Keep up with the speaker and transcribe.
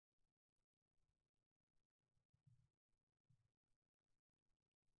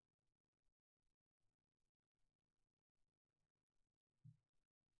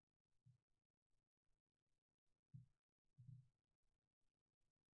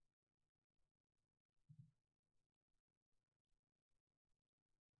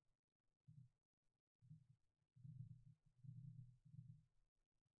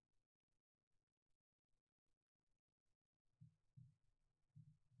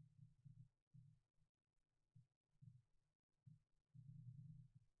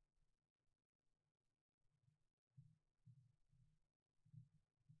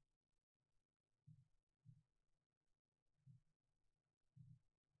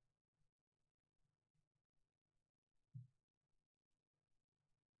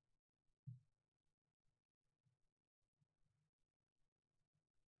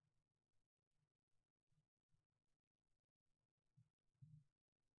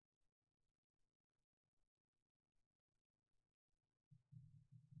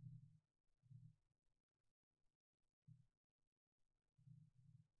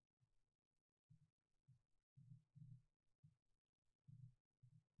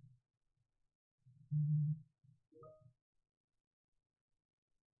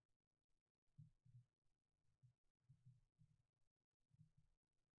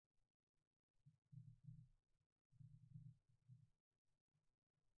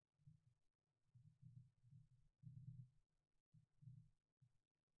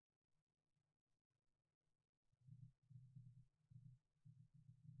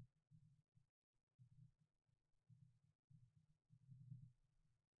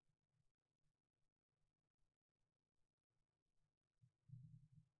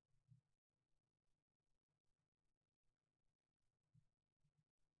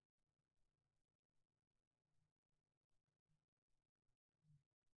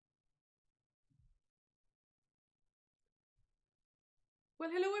Well,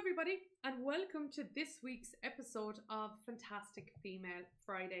 hello everybody, and welcome to this week's episode of Fantastic Female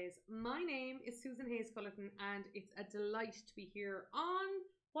Fridays. My name is Susan Hayes-Culleton, and it's a delight to be here on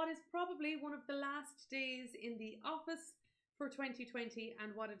what is probably one of the last days in the office for 2020,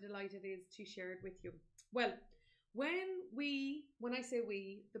 and what a delight it is to share it with you. Well, when I say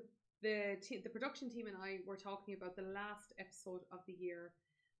we, the production team and I were talking about the last episode of the year,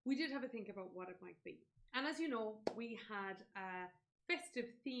 we did have a think about what it might be. And as you know, we had a festive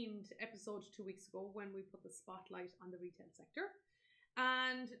themed episode 2 weeks ago when we put the spotlight on the retail sector.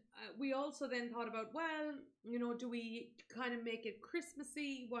 And we also then thought about, well, do we kind of make it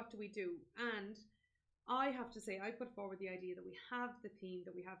Christmassy? What do we do? And I have to say, I put forward the idea that we have the theme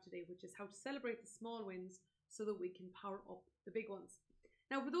that we have today, which is how to celebrate the small wins so that we can power up the big ones.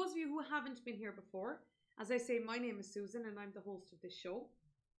 Now, for those of you who haven't been here before, as I say, my name is Susan and I'm the host of this show.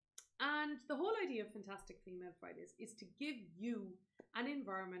 And the whole idea of Fantastic Female Fridays is to give you an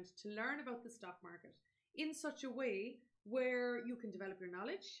environment to learn about the stock market in such a way where you can develop your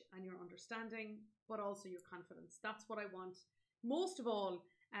knowledge and your understanding, but also your confidence. That's what I want most of all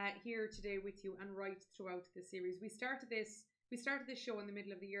here today with you and right throughout the series. We started this show in the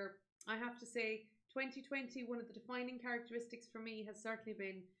middle of the year. I have to say, 2020, one of the defining characteristics for me has certainly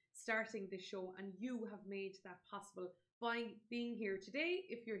been starting this show, and you have made that possible by being here today,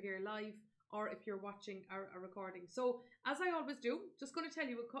 if you're here live or if you're watching a recording. So as I always do, just going to tell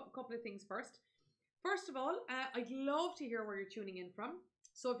you a couple of things first. First of all, I'd love to hear where you're tuning in from.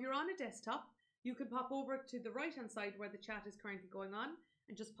 So if you're on a desktop, you can pop over to the right hand side where the chat is currently going on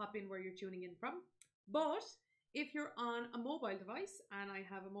and just pop in where you're tuning in from. But if you're on a mobile device, and I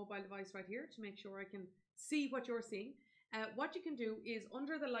have a mobile device right here to make sure I can see what you're seeing, what you can do is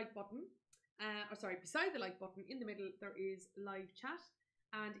under the like button, beside the like button in the middle, there is live chat.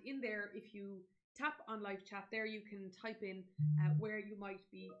 And in there, if you tap on live chat there, you can type in where you might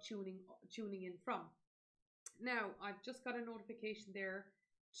be tuning in from. Now, I've just got a notification there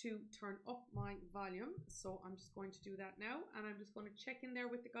to turn up my volume. So I'm just going to do that now. And I'm just going to check in there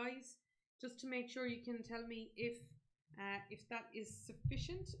with the guys just to make sure you can tell me if that is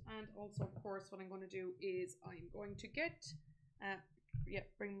sufficient. And also, of course, what I'm going to do is I'm going to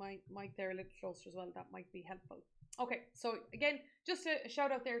bring my mic there a little closer as well. That might be helpful. Okay, so again, just a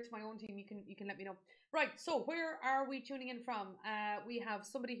shout out there to my own team. You can let me know. Right, so where are we tuning in from? We have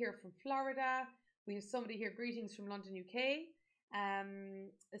somebody here from Florida. We have somebody here. Greetings from London, UK. Let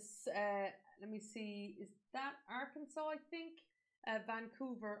me see. Is that Arkansas? I think.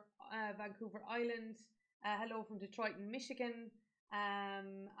 Vancouver Island. Hello from Detroit, Michigan.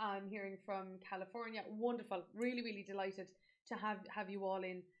 I'm hearing from California. Wonderful. Really, really delighted to have you all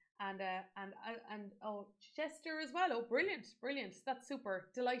in. And oh, Chester as well. Oh, brilliant. That's super.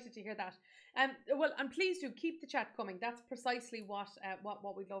 Delighted to hear that. Well, and please do keep the chat coming. That's precisely what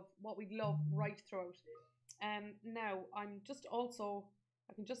we love right throughout. Now I'm just also,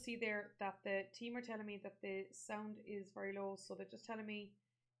 I can just see there that the team are telling me that the sound is very low, so they're just telling me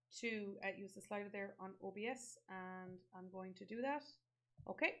to use the slider there on OBS, and I'm going to do that.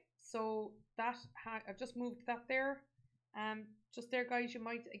 Okay, so that I've just moved that there. Just there, guys, you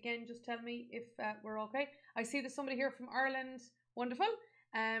might again just tell me if we're okay. I see there's somebody here from Ireland. Wonderful.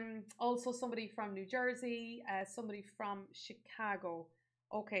 Also somebody from New Jersey, somebody from Chicago.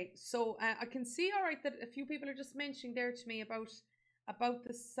 Okay, so I can see all right that a few people are just mentioning there to me about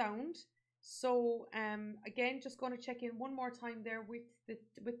the sound. So again, just going to check in one more time there with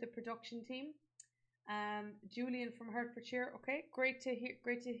the production team. Julian from Hertfordshire. Okay, great to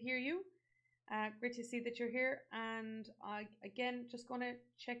hear you. Great to see that you're here, and I again just going to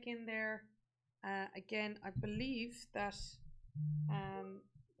check in there. Again, I believe that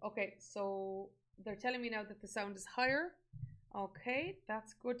okay, so they're telling me now that the sound is higher. Okay,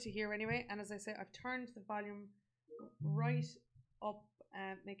 that's good to hear anyway. And as I say, I've turned the volume right up.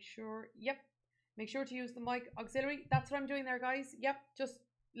 Make sure to use the mic auxiliary. That's what I'm doing there, guys. Yep, just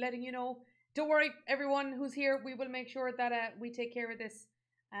letting you know. Don't worry, everyone who's here, we will make sure that we take care of this.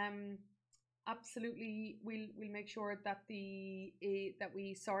 Absolutely, we'll make sure that that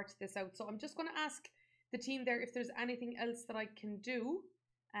we sort this out. So I'm just going to ask the team there if there's anything else that I can do.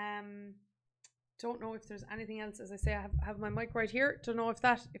 Don't know if there's anything else. As I say, I have my mic right here. Don't know if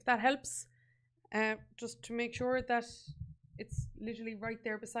that helps. Just to make sure that it's literally right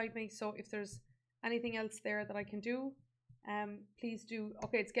there beside me. So if there's anything else there that I can do, please do.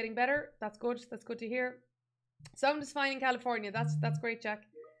 Okay, it's getting better. That's good. That's good to hear. Sound is fine in California. That's great, Jack.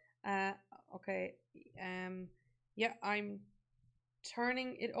 Okay. Yeah, I'm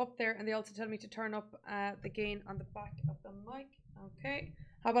turning it up there, and they also tell me to turn up the gain on the back of the mic. Okay,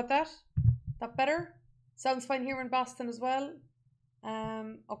 how about that? That better? Sounds fine here in Boston as well.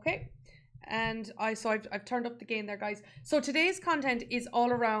 Okay. And I've turned up the gain there, guys. So today's content is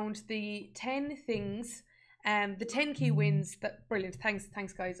all around the 10 things, the 10 key wins that brilliant.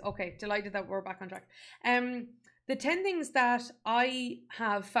 Thanks, guys. Okay, delighted that we're back on track. The 10 things that I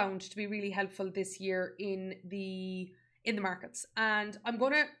have found to be really helpful this year in the markets, and I'm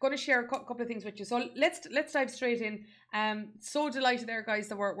gonna share a couple of things with you. So let's dive straight in. So delighted there, guys,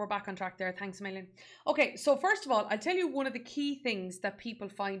 that we're back on track there. Thanks a million. Okay, so first of all, I'll tell you one of the key things that people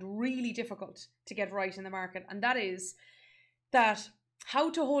find really difficult to get right in the market, and that is that how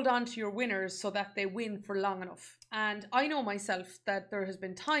to hold on to your winners so that they win for long enough. And I know myself that there has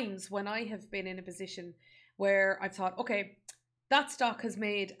been times when I have been in a position where I've thought, okay, that stock has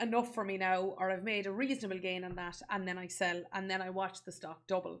made enough for me now, or I've made a reasonable gain on that, and then I sell, and then I watch the stock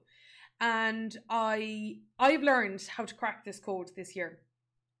double. And I've learned how to crack this code this year.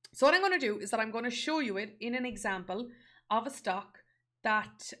 So what I'm going to do is that I'm going to show you it in an example of a stock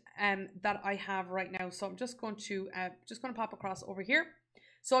that I have right now. So I'm just going to pop across over here.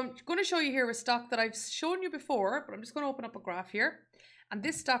 So I'm going to show you here a stock that I've shown you before, but I'm just going to open up a graph here. And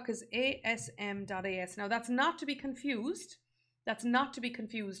this stock is ASM.AS. Now that's not to be confused. That's not to be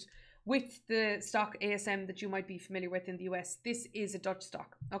confused with the stock ASM that you might be familiar with in the US. This is a Dutch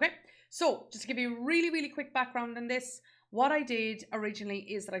stock. Okay. So just to give you a really, really quick background on this, what I did originally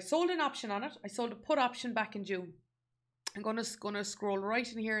is that I sold an option on it. I sold a put option back in June. I'm gonna scroll right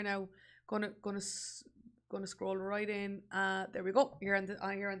in here now. Gonna scroll right in. There we go. Here on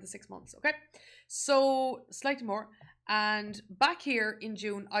the 6 months. Okay. So slightly more. And back here in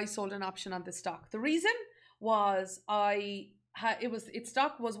June, I sold an option on this stock. The reason was its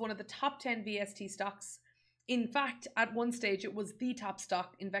stock was one of the top 10 VST stocks. In fact, at one stage, it was the top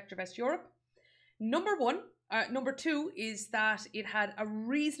stock in VectorVest Europe. Number two is that it had a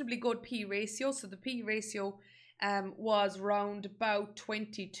reasonably good P ratio. So the P ratio was round about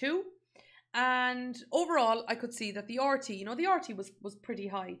 22. And overall, I could see that the RT, the RT was pretty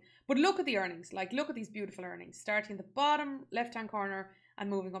high. But look at the earnings. Like, look at these beautiful earnings, starting at the bottom left-hand corner and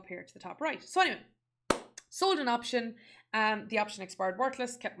moving up here to the top right. So anyway, sold an option. The option expired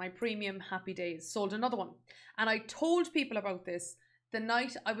worthless, kept my premium, happy days. Sold another one. And I told people about this the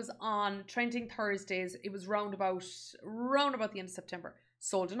night I was on Trending Thursdays. It was round about the end of September.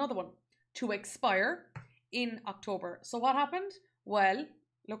 Sold another one to expire in October. So what happened? Well,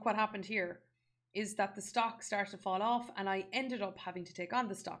 look what happened here is that the stock started to fall off and I ended up having to take on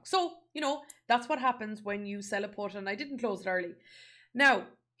the stock. So, that's what happens when you sell a put, and I didn't close it early. Now,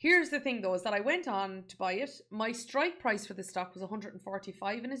 here's the thing though, is that I went on to buy it. My strike price for this stock was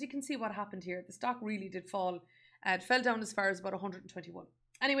 145. And as you can see what happened here, the stock really did fall. It fell down as far as about 121.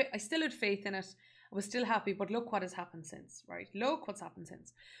 Anyway, I still had faith in it. I was still happy, but look what has happened since, right? Look what's happened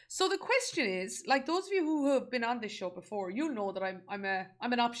since. So the question is, like those of you who have been on this show before, you'll know that I'm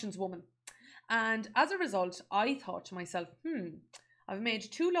an options woman. And as a result, I thought to myself, I've made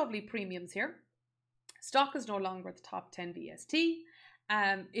two lovely premiums here. Stock is no longer at the top 10 VST.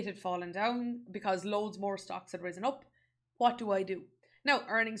 It had fallen down because loads more stocks had risen up. What do I do? Now,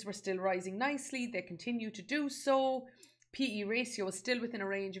 earnings were still rising nicely. They continue to do so. PE ratio is still within a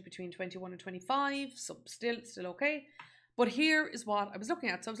range of between 21 and 25. So still okay. But here is what I was looking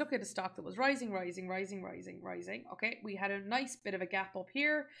at. So I was looking at a stock that was rising. Okay, we had a nice bit of a gap up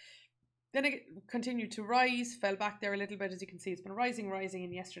here. Then it continued to rise, fell back there a little bit. As you can see, it's been rising.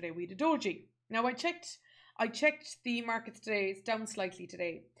 And yesterday we had a doji. Now I checked the markets today. It's down slightly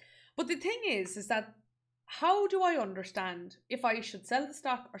today. But the thing is that how do I understand if I should sell the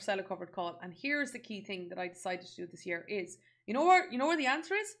stock or sell a covered call? And here's the key thing that I decided to do this year is, you know where the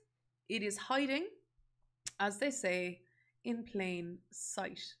answer is? It is hiding, as they say, in plain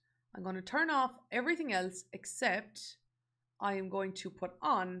sight. I'm going to turn off everything else except I am going to put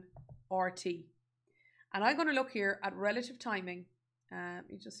on RT. And I'm going to look here at relative timing. Let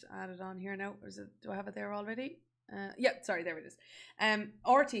me just add it on here now. Do I have it there already? Yeah, sorry, there it is.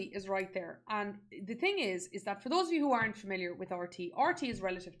 RT is right there. And the thing is that for those of you who aren't familiar with RT is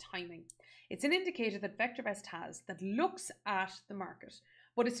relative timing. It's an indicator that VectorVest has that looks at the market,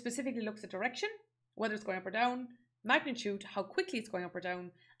 but it specifically looks at direction, whether it's going up or down, magnitude, how quickly it's going up or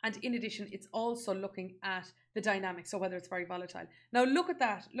down, and in addition, it's also looking at the dynamics, so whether it's very volatile. Now look at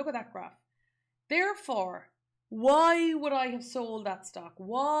that graph. Therefore, why would I have sold that stock?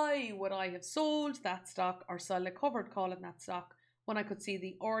 Why would I have sold that stock or sell a covered call in that stock when I could see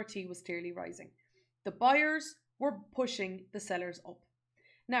the RT was clearly rising? The buyers were pushing the sellers up.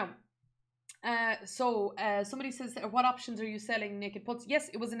 Now, somebody says, what options are you selling? Naked puts? Yes,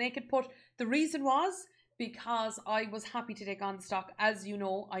 it was a naked put. The reason was because I was happy to take on the stock. As you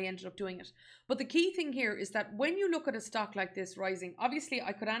know, I ended up doing it. But the key thing here is that when you look at a stock like this rising, obviously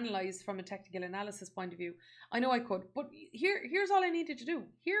I could analyze from a technical analysis point of view. I know I could, but here's all I needed to do.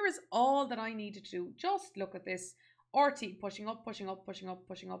 Here is all that I needed to do. Just look at this. RT pushing up, pushing up, pushing up,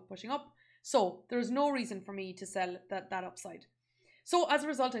 pushing up, pushing up. So there's no reason for me to sell that upside. So as a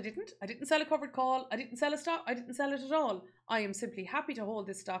result, I didn't sell a covered call. I didn't sell a stock. I didn't sell it at all. I am simply happy to hold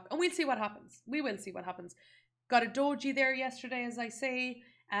this stock, and we'll see what happens. We will see what happens. Got a doji there yesterday, as I say.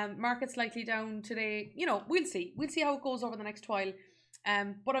 Market slightly down today. You know, we'll see. We'll see how it goes over the next while.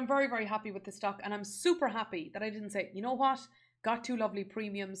 But I'm very, very happy with the stock, and I'm super happy that I didn't say, you know what, got two lovely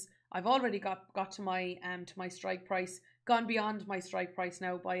premiums. I've already got to my strike price, gone beyond my strike price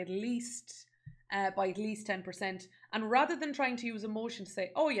now by at least 10%. And rather than trying to use emotion to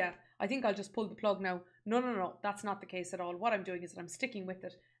say, oh yeah, I think I'll just pull the plug now. No, that's not the case at all. What I'm doing is that I'm sticking with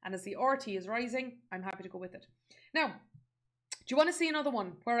it. And as the RT is rising, I'm happy to go with it. Now, do you want to see another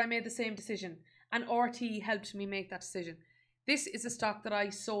one where I made the same decision and RT helped me make that decision? This is a stock that I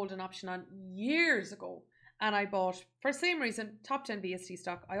sold an option on years ago and I bought for the same reason, top 10 VST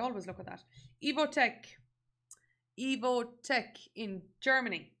stock. I always look at that. Evotech in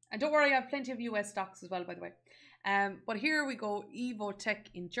Germany. And don't worry, I have plenty of US stocks as well, by the way. But here we go, Evotech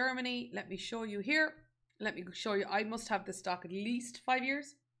in Germany. Let me show you here. Let me show you. I must have this stock at least 5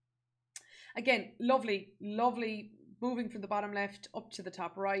 years. Again, lovely, lovely. Moving from the bottom left up to the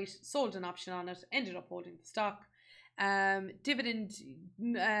top right. Sold an option on it. Ended up holding the stock. Dividend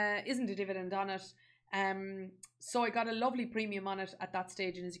isn't a dividend on it. So I got a lovely premium on it at that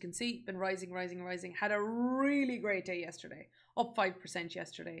stage, and as you can see, been rising. Had a really great day yesterday, up 5%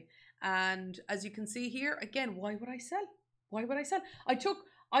 yesterday. And as you can see here, again, why would I sell?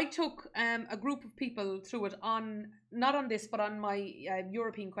 I took a group of people through it on, not on this, but on my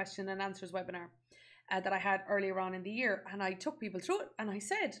European question and answers webinar that I had earlier on in the year, and I took people through it, and I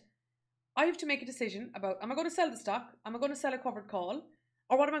said, I have to make a decision about, am I going to sell the stock? Am I going to sell a covered call?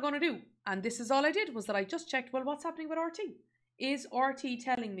 Or what am I going to do? And this is all I did, was that I just checked, well, what's happening with RT? Is RT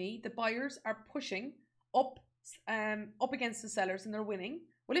telling me the buyers are pushing up against the sellers and they're winning?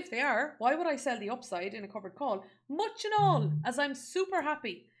 Well, if they are, why would I sell the upside in a covered call? Much and all as I'm super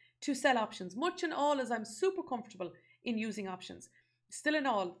happy to sell options. Much and all as I'm super comfortable in using options. Still in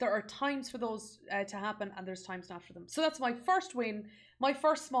all, there are times for those to happen and there's times not for them. So that's my first win, my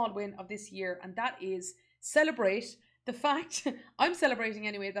first small win of this year. And that is celebrate the fact, I'm celebrating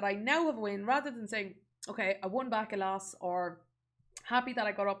anyway, that I now have a win, rather than saying, okay, I won back a loss or happy that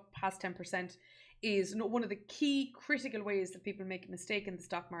I got up past 10%, is one of the key critical ways that people make a mistake in the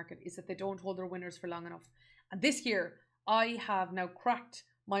stock market is that they don't hold their winners for long enough. And this year, I have now cracked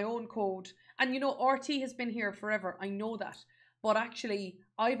my own code. And you know, RT has been here forever. I know that. But actually,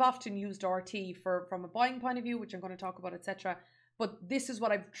 I've often used RT from a buying point of view, which I'm going to talk about, etc. But this is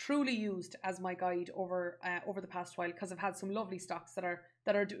what I've truly used as my guide over the past while, because I've had some lovely stocks that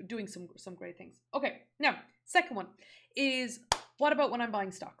are doing some great things. Okay, now second one is, what about when I'm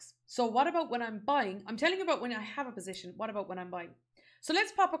buying stocks? So what about when I'm buying? I'm telling you about when I have a position. What about when I'm buying? So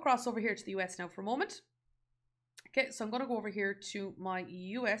let's pop across over here to the US now for a moment. Okay, so I'm going to go over here to my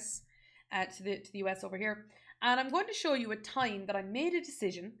US, to the US over here, and I'm going to show you a time that I made a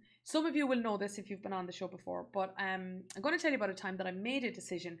decision. Some of you will know this if you've been on the show before, but I'm going to tell you about a time that I made a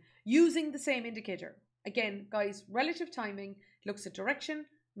decision using the same indicator. Again, guys, relative timing looks at direction,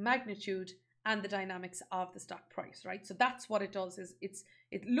 magnitude, and the dynamics of the stock price, right? So that's what it does, is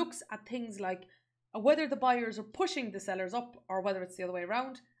it looks at things like whether the buyers are pushing the sellers up or whether it's the other way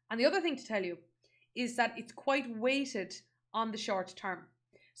around. And the other thing to tell you is that it's quite weighted on the short term.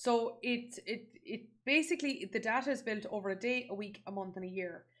 So it basically, the data is built over a day, a week, a month, and a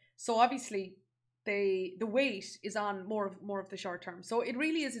year. So obviously the weight is on more of the short term. So it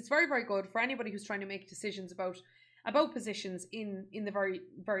really is, it's very, very good for anybody who's trying to make decisions about positions in the very,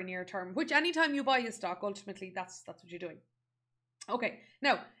 very near term, which anytime you buy a stock, ultimately that's what you're doing. Okay,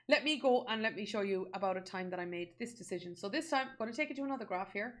 now let me go and let me show you about a time that I made this decision. So this time I'm going to take you to another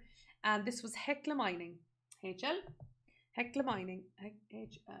graph here, and this was Hecla Mining, Hecla Mining.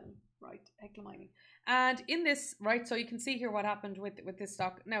 And in this, right, so you can see here what happened with this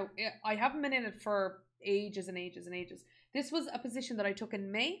stock. Now, I haven't been in it for ages and ages and ages. This was a position that I took in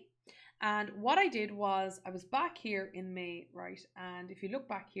May. And what I did was, I was back here in May, right? And if you look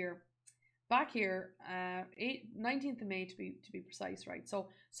back here, 19th of May to be precise, right? So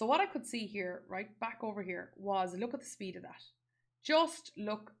what I could see here, right, back over here, was look at the speed of that. Just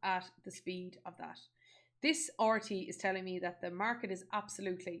look at the speed of that. This RT is telling me that the market is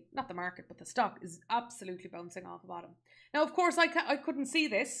absolutely, not the market, but the stock is absolutely bouncing off the bottom. Now, of course, I couldn't see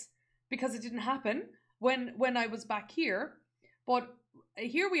this because it didn't happen. when I was back here. But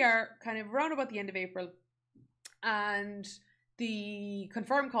here we are kind of around about the end of April, and the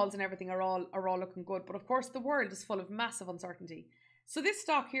confirmed calls and everything are all looking good. But of course, the world is full of massive uncertainty. So this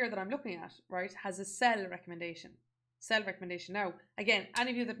stock here that I'm looking at, right, has a sell recommendation. Sell recommendation. Now, again,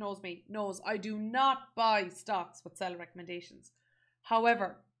 any of you that knows me knows I do not buy stocks with sell recommendations.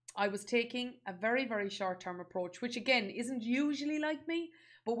 However, I was taking a very, very short-term approach, which again isn't usually like me,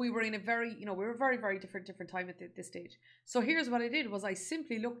 but we were in a very, we were very, very different time at this stage. So here's what I did was I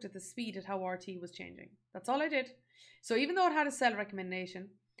simply looked at the speed at how RT was changing. That's all I did. So even though it had a sell recommendation,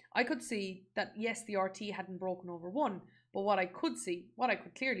 I could see that yes, the RT hadn't broken over 1, but what I could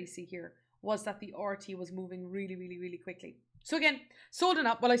clearly see here was that the RT was moving really, really, really quickly. So again, sold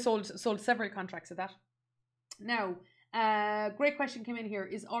enough. Well, I sold several contracts of that. Now, great question came in here.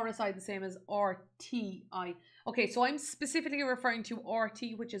 Is RSI the same as RTI? Okay, so I'm specifically referring to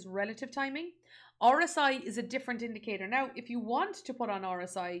RT, which is relative timing. RSI is a different indicator. Now, if you want to put on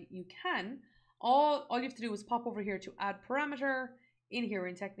RSI, you can. All you have to do is pop over here to add parameter in here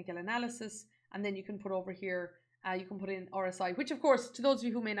in technical analysis, and then you can put over here, you can put in RSI, which of course, to those of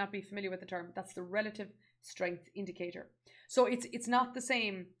you who may not be familiar with the term, that's the relative strength indicator. So it's not the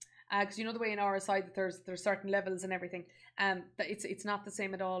same, because you know the way in RSI that there's certain levels and everything, that it's not the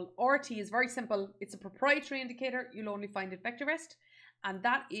same at all. RT is very simple. It's a proprietary indicator. You'll only find it VectorVest, and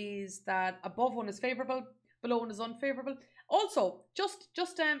that is that above 1 is favorable, below 1 is unfavorable. Also,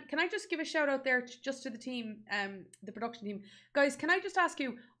 can I just give a shout out there to the team, the production team. Guys, can I just ask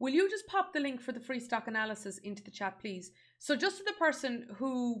you, will you just pop the link for the free stock analysis into the chat, please? So just to the person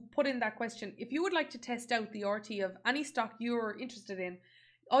who put in that question, if you would like to test out the RT of any stock you're interested in,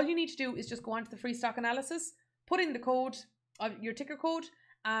 all you need to do is just go onto the free stock analysis, put in the code, your ticker code,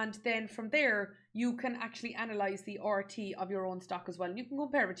 and then from there, you can actually analyze the RT of your own stock as well. And you can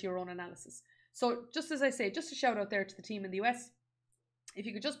compare it to your own analysis. So just as I say, just a shout out there to the team in the US. If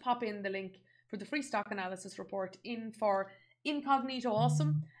you could just pop in the link for the free stock analysis report in for incognito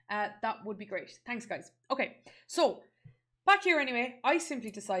awesome, that would be great. Thanks, guys. Okay, so back here anyway, I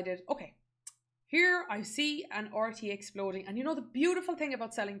simply decided, okay, here I see an RT exploding. And you know the beautiful thing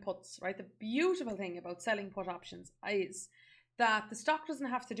about selling puts, right? The beautiful thing about selling put options is that the stock doesn't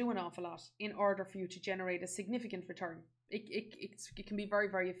have to do an awful lot in order for you to generate a significant return. It can be very,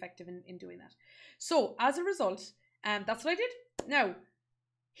 very effective in doing that. So as a result, that's what I did. Now,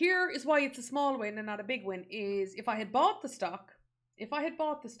 here is why it's a small win and not a big win, is if I had bought the stock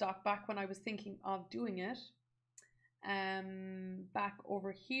back when I was thinking of doing it, back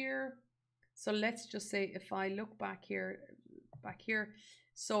over here. So let's just say if I look back here.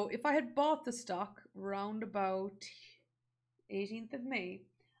 So if I had bought the stock round about 18th of May,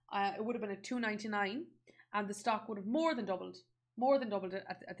 it would have been at $2.99, and the stock would have more than doubled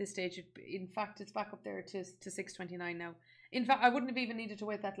at this stage. In fact, it's back up there to $6.29 now. In fact, I wouldn't have even needed to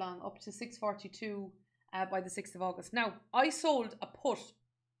wait that long, up to $6.42 by the 6th of August. Now, I sold a put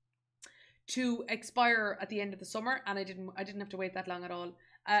to expire at the end of the summer, and I didn't have to wait that long at all.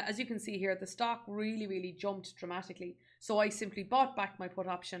 As you can see here, the stock really, really jumped dramatically. So I simply bought back my put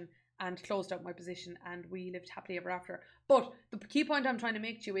option and closed out my position, and we lived happily ever after. But the key point I'm trying to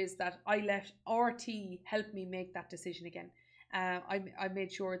make to you is that I let RT help me make that decision again. I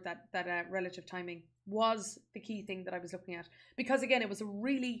made sure that relative timing was the key thing that I was looking at, because again, it was a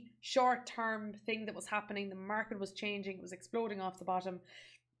really short-term thing that was happening. The market was changing, it was exploding off the bottom,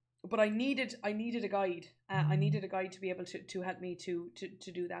 but I needed a guide. I needed a guide to be able to help me to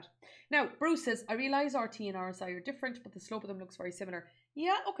do that. Now, Bruce says, I realize RT and RSI are different, but the slope of them looks very similar.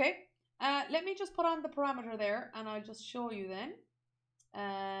 Yeah, okay. Let me just put on the parameter there, and I'll just show you then.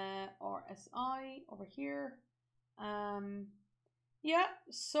 RSI over here. Yeah,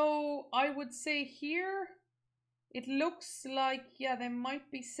 so I would say here, it looks like, yeah, they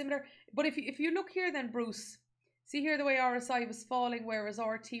might be similar. But if you look here then, Bruce, see here the way RSI was falling, whereas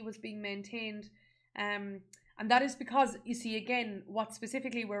RT was being maintained. And that is because, you see, again, what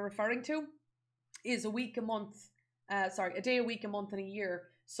specifically we're referring to is a week, a month, a day, a week, a month, and a year.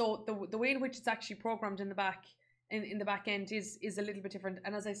 So the way in which it's actually programmed in the back end is a little bit different.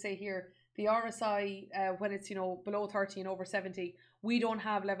 And as I say here, the RSI, when it's, below 30 and over 70, we don't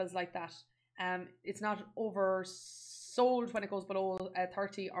have levels like that. It's not oversold when it goes below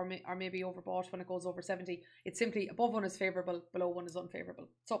 30 or maybe overbought when it goes over 70. It's simply above 1 is favorable, below 1 is unfavorable.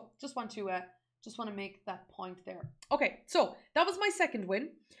 So just want to make that point there. Okay, so that was my second win.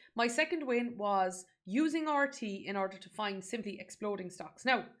 My second win was using RT in order to find simply exploding stocks.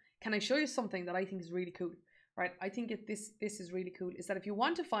 Now, can I show you something that I think is really cool? Right, I think this is really cool, is that if you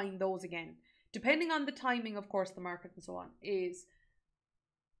want to find those again, depending on the timing, of course, the market and so on, is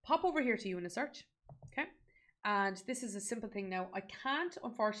pop over here to Unisearch, Okay. And this is a simple thing now. I can't,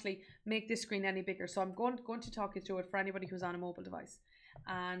 unfortunately, make this screen any bigger. So I'm going to talk you through it for anybody who's on a mobile device.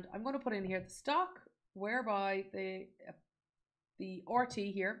 And I'm going to put in here the stock, whereby the RT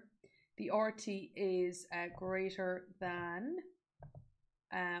here, the RT is greater than,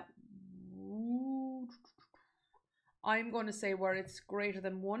 I'm going to say where it's greater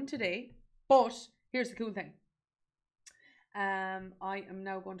than 1 today. But here's the cool thing. I am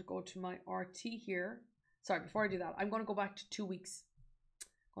now going to go to my RT here. Sorry, before I do that, I'm going to go back to 2 weeks.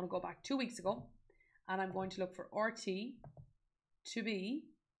 I'm going to go back 2 weeks ago, and I'm going to look for RT to be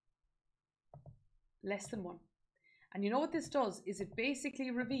less than 1. And you know what this does is it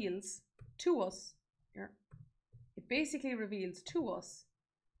basically reveals to us here. It basically reveals to us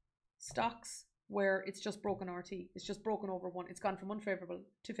stocks where it's just broken RT. It's just broken over 1. It's gone from unfavorable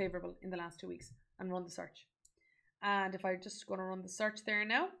to favorable in the last 2 weeks. And run the search. And if I just going to run the search there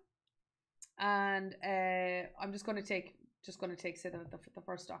now, and I'm just going to take say the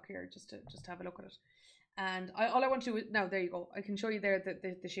first stock here just to have a look at it. And all I want to do is, now there you go, I can show you there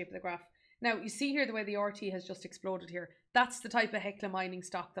the shape of the graph. Now you see here the way the RT has just exploded here. That's the type of Hecla Mining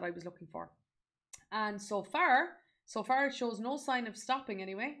stock that I was looking for. And so far it shows no sign of stopping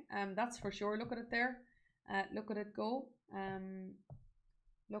anyway. That's for sure. Look at it there. Look at it go.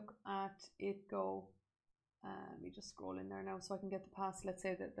 Look at it go. Let me just scroll in there now so I can get the past, let's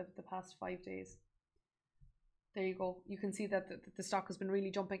say the past 5 days. There you go. You can see that the stock has been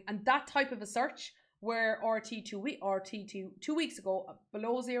really jumping. And that type of a search where RT 2 weeks ago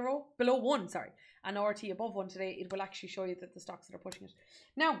below 1, and RT above 1 today, it will actually show you that the stocks that are pushing it.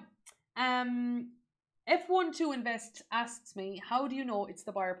 Now, F12 Invest asks me, how do you know it's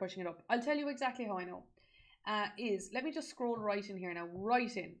the buyer pushing it up? I'll tell you exactly how I know. Let me just scroll right in here now,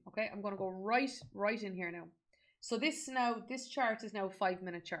 okay, I'm going to go right in here now. So this chart is now a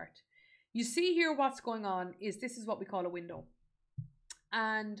 5-minute chart. You see here what's going on is this is what we call a window,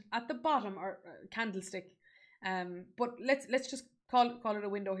 and at the bottom are candlestick, but let's just call it a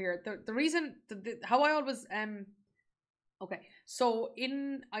window here. The reason how I always okay, so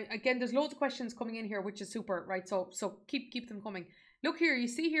again there's loads of questions coming in here, which is super, right? So keep them coming. Look here, you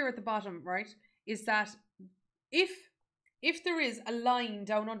see here at the bottom, right, is that if there is a line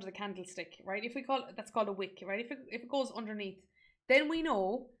down under the candlestick, right, if we call it, that's called a wick, right, if it goes underneath, then we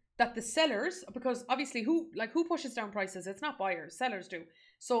know that the sellers, because obviously who pushes down prices? It's not buyers, sellers do.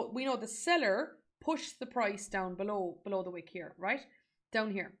 So we know the seller pushed the price down below the wick here, right,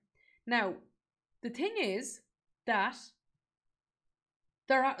 down here. Now the thing is that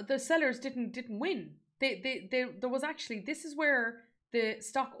the sellers didn't win. There was actually, this is where the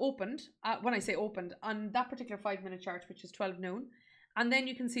stock opened, when I say opened, on that particular 5-minute chart, which is 12 noon. And then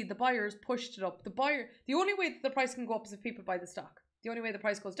you can see the buyers pushed it up. The only way that the price can go up is if people buy the stock. The only way the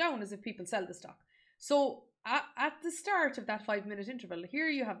price goes down is if people sell the stock. So at the start of that 5-minute interval, here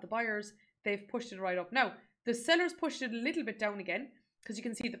you have the buyers, they've pushed it right up. Now, the sellers pushed it a little bit down again, because you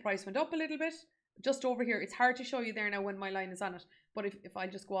can see the price went up a little bit. Just over here, it's hard to show you there now when my line is on it, but if I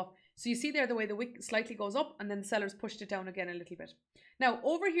just go up, so you see there the way the wick slightly goes up, and then the sellers pushed it down again a little bit. Now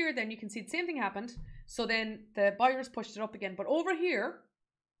over here then you can see the same thing happened, so then the buyers pushed it up again, but over here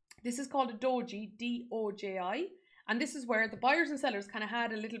this is called a doji, D-O-J-I, and this is where the buyers and sellers kind of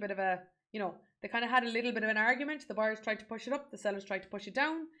had a little bit of a, they kind of had a little bit of an argument. The buyers tried to push it up, the sellers tried to push it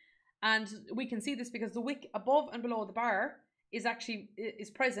down, and we can see this because the wick above and below the bar is actually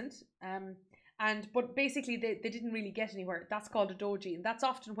present, but basically they didn't really get anywhere. That's called a doji, and that's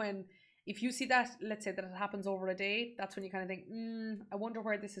often when, if you see that, let's say that it happens over a day, that's when you kind of think, I wonder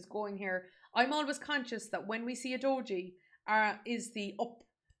where this is going here. I'm always conscious that when we see a doji, is the up,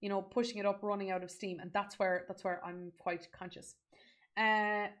 pushing it up, running out of steam, and that's where I'm quite conscious.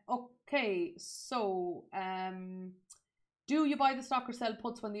 Okay, so do you buy the stock or sell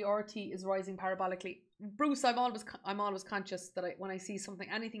puts when the RT is rising parabolically? Bruce, I'm always conscious that when I see something,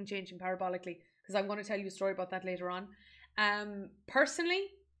 anything changing parabolically, because I'm going to tell you a story about that later on. Personally,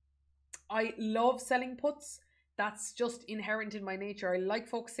 I love selling puts. That's just inherent in my nature. I like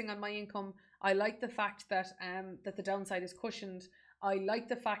focusing on my income. I like the fact that that the downside is cushioned. I like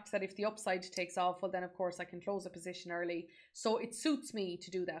the fact that if the upside takes off, well then of course I can close a position early. So it suits me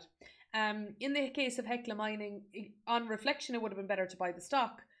to do that. In the case of Hecla Mining, on reflection it would have been better to buy the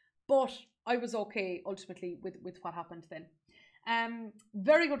stock, but I was okay ultimately with what happened then.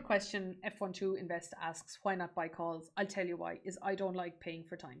 Very good question. F12 Invest asks, why not buy calls? I'll tell you why, is I don't like paying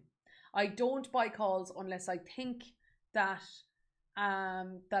for time. I don't buy calls unless I think that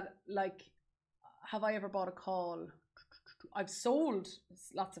like, have I ever bought a call? I've sold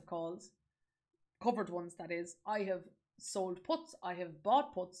lots of calls, covered ones that is. I have sold puts, I have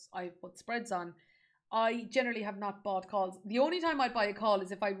bought puts, I have put spreads on, I generally have not bought calls. The only time I'd buy a call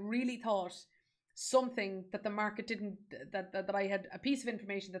is if I really thought something that the market didn't, that I had a piece of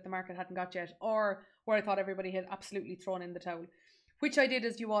information that the market hadn't got yet, or where I thought everybody had absolutely thrown in the towel, which I did,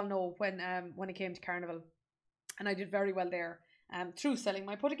 as you all know, when it came to Carnival, and I did very well there through selling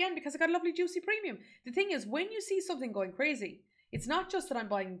my put again because I got a lovely juicy premium. The thing is, when you see something going crazy, it's not just that I'm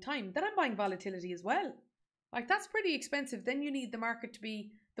buying time, that I'm buying volatility as well. Like, that's pretty expensive. Then you need the market to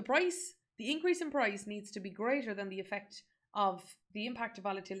be, the price, the increase in price needs to be greater than the effect of the impact of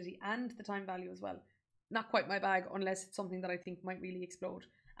volatility and the time value as well. Not quite my bag unless it's something that I think might really explode.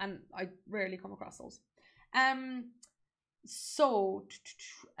 And I rarely come across those. So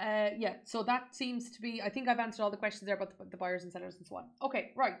that seems to be, I think I've answered all the questions there about the buyers and sellers and so on.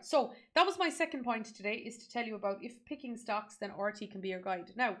 Okay, right. So that was my second point today, is to tell you about if picking stocks, then RT can be your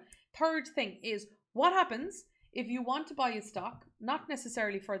guide. Now, third thing is, what happens if you want to buy a stock, not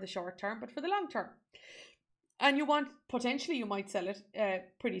necessarily for the short term, but for the long term? And you want, potentially you might sell it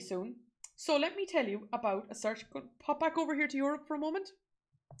pretty soon. So let me tell you about a search. Pop back over here to Europe for a moment.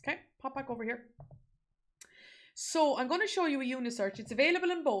 Okay, pop back over here. So I'm going to show you a Unisearch. It's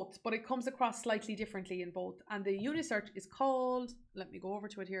available in both, but it comes across slightly differently in both. And the Unisearch is called, let me go over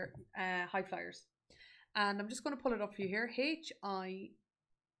to it here, High Flyers. And I'm just going to pull it up for you here.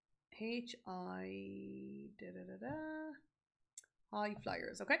 High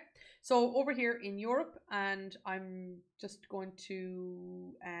Flyers. Okay, so over here in Europe, and I'm just going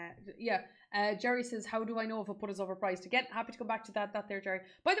to Jerry says, how do I know if a put is overpriced? Again, happy to come back to that there, Jerry.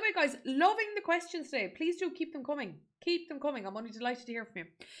 By the way, guys, loving the questions today. Please do keep them coming. I'm only delighted to hear from you.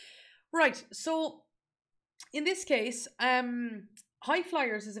 Right, so in this case, High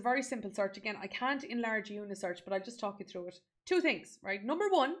Flyers is a very simple search. Again, I can't enlarge Unisearch, but I'll just talk you through it. Two things, right? Number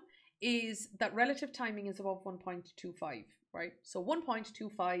one is that relative timing is above 1.25, right? So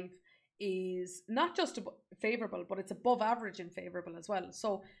 1.25 is not just favorable, but it's above average and favorable as well.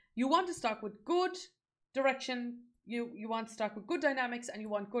 So you want a stock with good direction, you want a stock with good dynamics, and you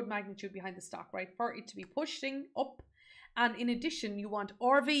want good magnitude behind the stock, right? For it to be pushing up. And in addition, you want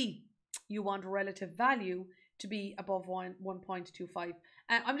RV, you want relative value to be above 1.25.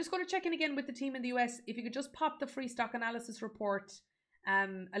 I'm just going to check in again with the team in the US. If you could just pop the free stock analysis report,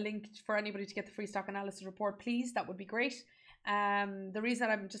 a link for anybody to get the free stock analysis report, please, that would be great. The reason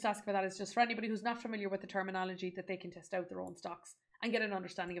that I'm just asking for that is just for anybody who's not familiar with the terminology, that they can test out their own stocks and get an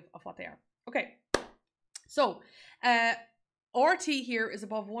understanding of what they are. Okay, so RT here is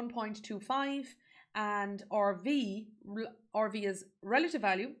above 1.25, and RV is relative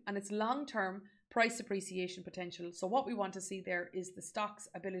value, and it's long-term price appreciation potential. So what we want to see there is the stock's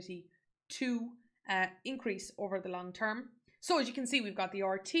ability to increase over the long term. So as you can see, we've got the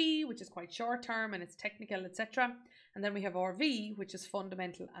RT, which is quite short term and it's technical, etc. And then we have RV, which is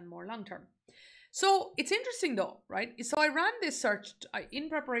fundamental and more long term. So it's interesting though, right? So I ran this search in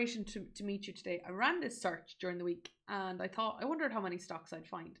preparation to meet you today. I ran this search during the week, and I wondered how many stocks I'd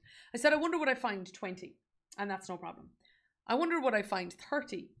find. I said, I wonder would I find 20, and that's no problem. I wonder would I find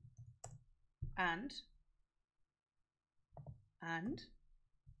 30, and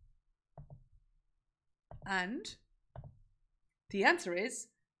the answer is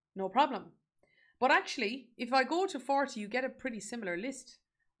no problem. But actually, if I go to 40, you get a pretty similar list.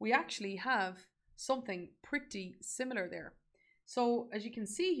 We actually have something pretty similar there. So as you can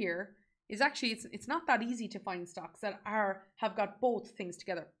see here, is actually it's not that easy to find stocks that have got both things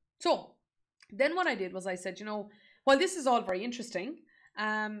together. So then what I did was I said, you know, while this is all very interesting,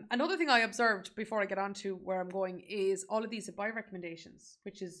 another thing I observed before I get on to where I'm going is all of these buy recommendations,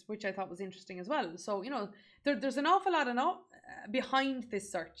 which I thought was interesting as well. So, you know, there's an awful lot behind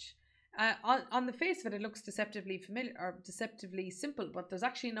this search. On the face of it, it looks deceptively familiar or deceptively simple, but there's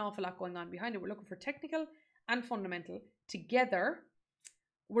actually an awful lot going on behind it. We're looking for technical and fundamental together.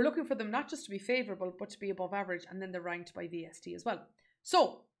 We're looking for them not just to be favorable, but to be above average, and then they're ranked by VST as well.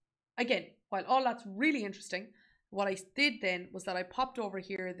 So again, while all that's really interesting, what I did then was that I popped over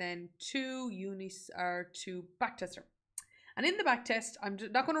here then to backtester. And in the backtest, I'm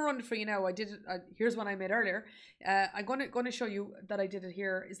not going to run it for you now. I did it. Here's one I made earlier. I'm going to show you that I did it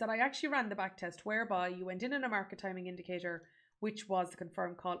here. Is that I actually ran the backtest whereby you went in a market timing indicator, which was the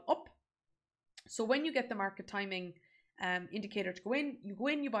confirm call up. So when you get the market timing indicator to go in,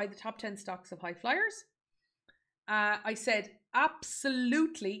 you buy the top 10 stocks of High Flyers. I said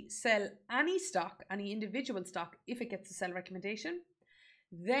absolutely sell any stock, any individual stock, if it gets a sell recommendation.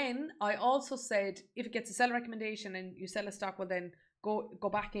 Then I also said if it gets a sell recommendation and you sell a stock, well then go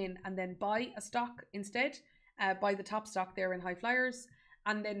back in and then buy a stock instead, buy the top stock there in High Flyers.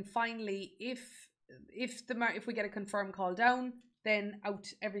 And then finally, if we get a confirm call down, then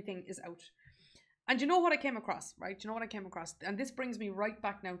everything is out. And you know what I came across, right? You know what I came across? And this brings me right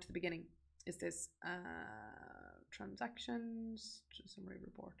back now to the beginning. Is this transactions summary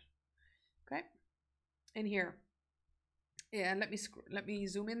report? Okay, in here. Yeah, let me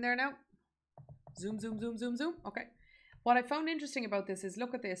zoom in there now. Zoom. Okay. What I found interesting about this is,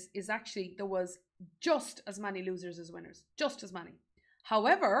 look at this, is actually there was just as many losers as winners. Just as many.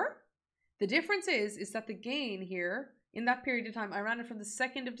 However, the difference is that the gain here, in that period of time, I ran it from the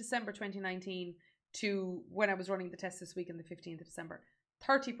 2nd of December 2019 to when I was running the test this week on the 15th of December.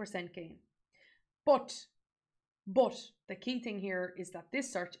 30% gain. But the key thing here is that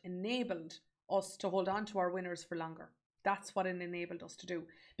this search enabled us to hold on to our winners for longer. That's what it enabled us to do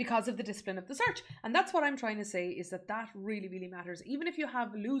because of the discipline of the search. And that's what I'm trying to say, is that really, really matters. Even if you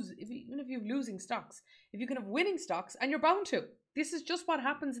have losing stocks, if you can have winning stocks, and you're bound to. This is just what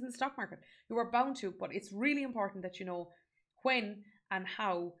happens in the stock market. You are bound to, but it's really important that you know when and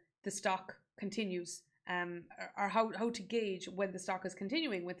how the stock continues, or how to gauge when the stock is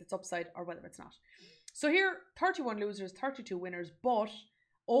continuing with its upside or whether it's not. So here, 31 losers, 32 winners, but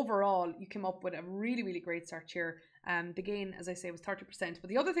overall, you came up with a really, really great search here. The gain, as I say, was 30%. But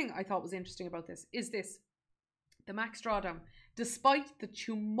the other thing I thought was interesting about this is this. The max drawdown, despite the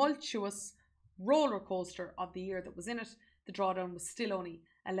tumultuous roller coaster of the year that was in it, the drawdown was still only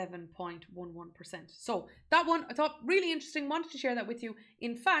 11.11%. So that one I thought really interesting, wanted to share that with you.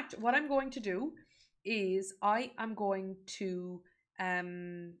 In fact, what I'm going to do is I am going to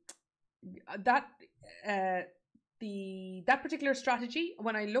that particular strategy,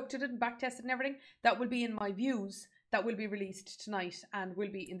 when I looked at it and back tested and everything, that will be in my views that will be released tonight and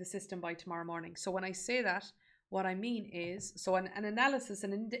will be in the system by tomorrow morning. So when I say that, what I mean is, so an analysis,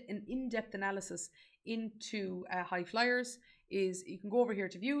 an in-depth analysis into high flyers is, you can go over here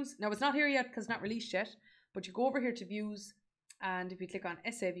to views. Now it's not here yet because it's not released yet, but you go over here to views, and if you click on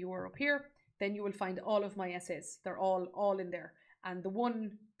essay viewer up here, then you will find all of my essays. They're all in there. And the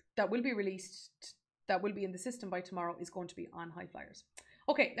one that will be released, that will be in the system by tomorrow, is going to be on high flyers.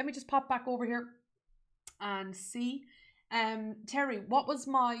 Okay, let me just pop back over here and see. Terry, what was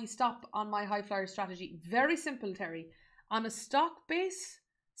my stop on my high flyer strategy? Very simple, Terry. On a stock base,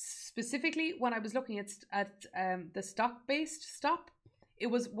 specifically when I was looking at the stock based stop, it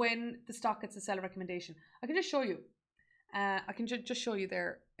was when the stock gets a sell recommendation. I can just show you. I can just show you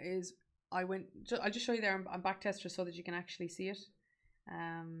there. I'll just show you there on backtester so that you can actually see it.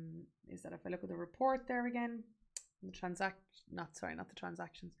 Is that if I look at the report there again, the not the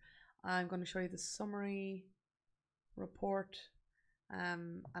transactions. I'm going to show you the summary report,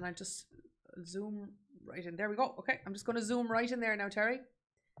 and I just zoom right in. There we go. Okay, I'm just going to zoom right in there now, Terry.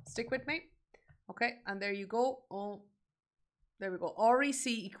 Stick with me. Okay, and there you go. Oh, there we go. REC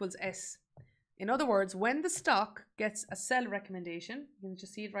equals S. In other words, when the stock gets a sell recommendation, you can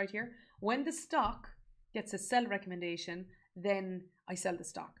just see it right here. When the stock gets a sell recommendation, then I sell the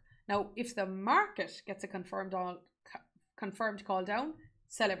stock. Now, if the market gets a confirmed call down,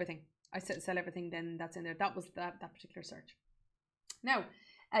 sell everything. I sell everything, then that's in there. That was that particular search. Now,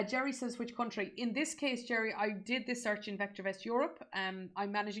 Jerry says, which country? In this case, Jerry, I did this search in VectorVest Europe.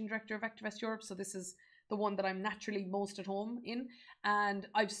 I'm managing director of VectorVest Europe, so this is the one that I'm naturally most at home in. And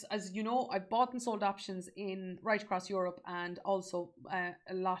as you know, I've bought and sold options in right across Europe, and also a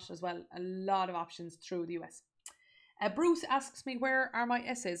lot of options through the US. Bruce asks me, where are my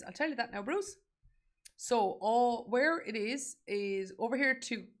essays? I'll tell you that now, Bruce. So where it is over here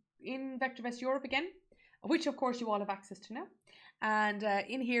in VectorVest Europe again, which of course you all have access to now. And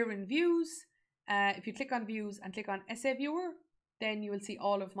in here in views, if you click on views and click on essay viewer, then you will see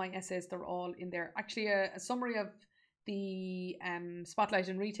all of my essays. They're all in there. Actually, a summary of the spotlight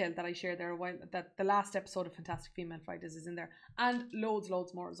in retail that I shared there a while, that the last episode of Fantastic Female Fridays is in there, and loads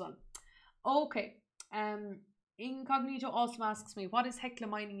more as well. Okay. Incognito also asks me, what is Hecla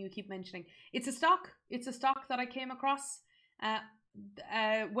Mining you keep mentioning? It's a stock. It's a stock that I came across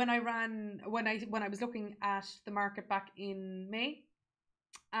when I was looking at the market back in May.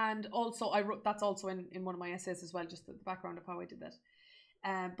 And also I wrote, that's also in one of my essays as well, just the background of how I did that.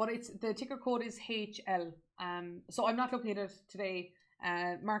 But the ticker code is HL. So I'm not looking at it today.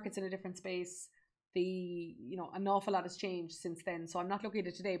 Market's in a different space. An awful lot has changed since then, so I'm not looking at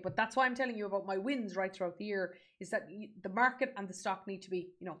it today. But that's why I'm telling you about my wins right throughout the year, is that the market and the stock need to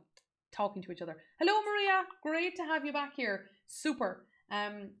be, talking to each other. Hello, Maria. Great to have you back here. Super.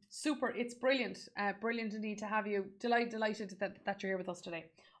 Super. It's brilliant. Brilliant indeed to have you. Delighted that you're here with us today.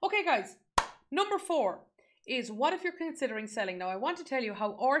 Okay, guys. Number 4 is, what if you're considering selling? Now, I want to tell you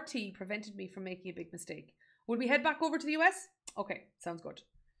how RT prevented me from making a big mistake. Will we head back over to the US? Okay, sounds good.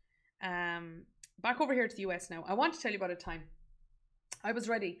 Back over here to the US now. I want to tell you about a time I was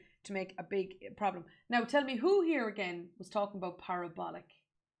ready to make a big problem. Now, tell me who here again was talking about parabolic.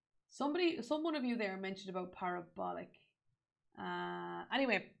 Someone of you there mentioned about parabolic.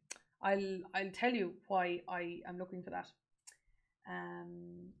 Anyway, I'll tell you why I am looking for that.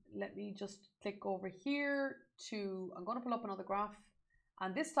 Let me just click over here to, I'm going to pull up another graph,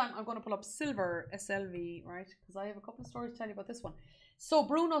 and this time I'm going to pull up silver SLV, right? Because I have a couple of stories to tell you about this one. So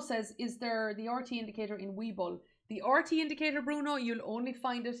Bruno says, is there the RT indicator in Webull? The RT indicator, Bruno, you'll only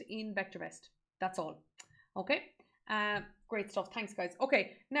find it in VectorVest. That's all. Okay. Great stuff. Thanks, guys.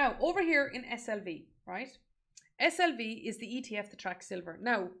 Okay. Now over here in SLV, right? SLV is the ETF that tracks silver.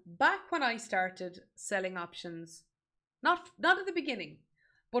 Now, back when I started selling options, not at the beginning,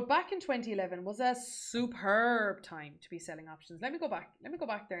 but back in 2011 was a superb time to be selling options. Let me go back. Let me go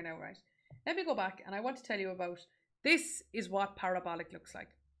back there now, right? Let me go back, and I want to tell you about, this is what parabolic looks like.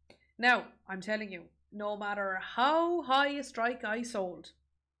 Now, I'm telling you, no matter how high a strike I sold,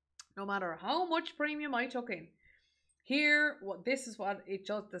 no matter how much premium I took in, here, this is what it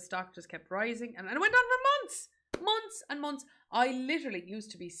just, the stock just kept rising, and it went on for months and months. I literally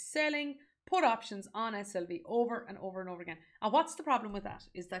used to be selling put options on SLV over and over and over again. And what's the problem with that?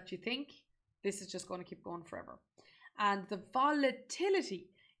 Is that you think this is just going to keep going forever. And the volatility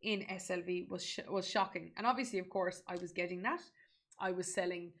in SLV was shocking. And obviously, of course, I was getting that. I was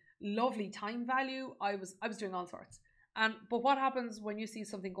selling lovely time value. I was doing all sorts. But what happens when you see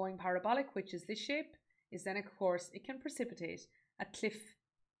something going parabolic, which is this shape, is then, of course, it can precipitate a cliff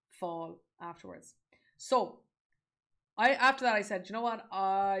fall afterwards. So after that, I said, you know what?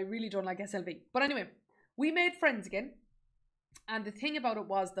 I really don't like SLV. But anyway, we made friends again. And the thing about it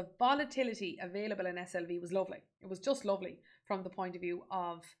was the volatility available in SLV was lovely. It was just lovely from the point of view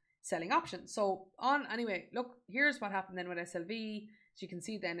of selling options. So anyway, look, here's what happened then with SLV. As you can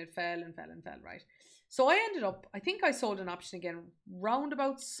see then it fell and fell and fell, right? So I ended up, I think I sold an option again,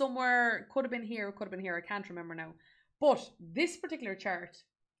 roundabout somewhere, could have been here, I can't remember now. But this particular chart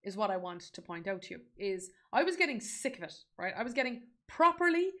is what I want to point out to you, is I was getting sick of it, right? I was getting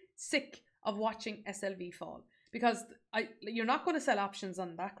properly sick of watching SLV fall, because you're not going to sell options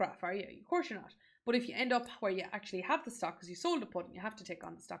on that graph, are you? Of course you're not. But if you end up where you actually have the stock because you sold a put and you have to take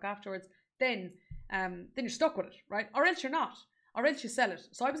on the stock afterwards, then you're stuck with it, right? Or else you're not, or else you sell it.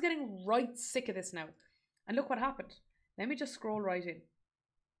 So I was getting right sick of this now. And look what happened. Let me just scroll right in.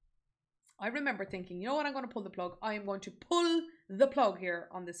 I remember thinking, you know what, I'm going to pull the plug. I am going to pull the plug here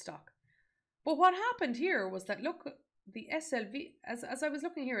on this stock. But what happened here was that, look, the SLV, as I was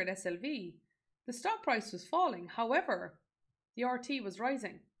looking here at SLV, the stock price was falling. However, the RT was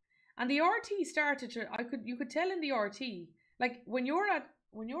rising. And the RT started to, you could tell in the RT, like when you're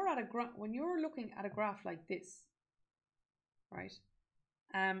looking at a graph like this, right?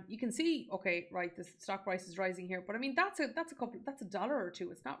 You can see, okay, right, the stock price is rising here, but I mean that's a dollar or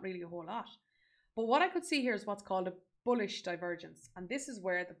two. It's not really a whole lot. But what I could see here is what's called a bullish divergence, and this is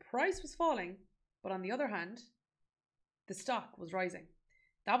where the price was falling, but on the other hand, the stock was rising.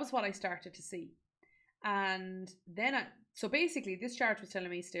 That was what I started to see. And then so basically this chart was telling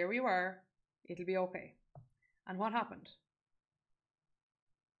me, stay where you are, it'll be okay. And what happened?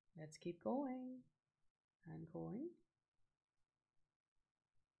 Let's keep going and going.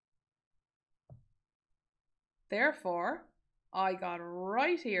 Therefore, I got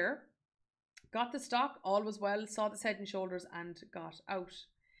right here, got the stock, all was well, saw the head and shoulders and got out.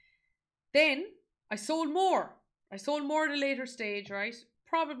 Then I sold more. I sold more at a later stage, right?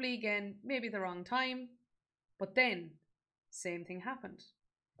 Probably again, maybe the wrong time. But then, same thing happened.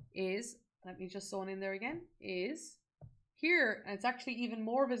 Let me just zone in there again, is here, and it's actually even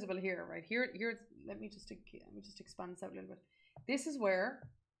more visible here, right? Here, let me just expand this out a little bit. This is where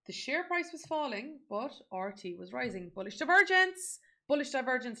the share price was falling, but RT was rising. Bullish divergence. Bullish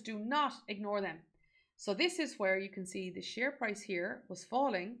divergence, do not ignore them. So this is where you can see the share price here was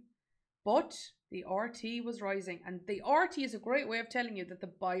falling, but the RT was rising. And the RT is a great way of telling you that the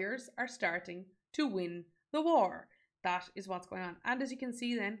buyers are starting to win the war. That is what's going on. And as you can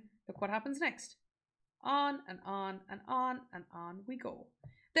see then, look what happens next. On and on and on and on we go.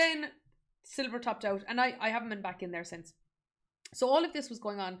 Then silver topped out, and I haven't been back in there since. So all of this was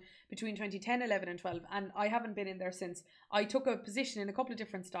going on between 2010, 11 and 12, and I haven't been in there since. I took a position in a couple of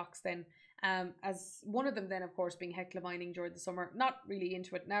different stocks then, as one of them then, of course, being Hecla Mining during the summer. Not really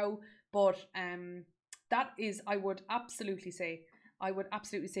into it now, but that is, I would absolutely say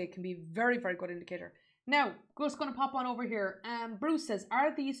it can be very, very good indicator. Now, just going to pop on over here. Bruce says,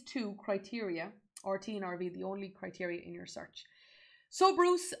 are these two criteria, RT and RV, the only criteria in your search? So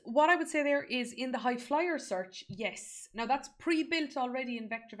Bruce, what I would say there is in the high flyer search, yes. Now that's pre-built already in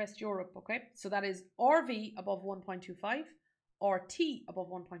VectorVest Europe, okay? So that is RV above 1.25, RT above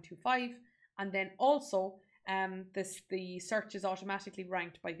 1.25, and then also the search is automatically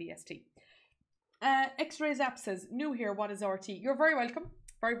ranked by VST. X-Ray Zap says, new here, what is RT? You're very welcome.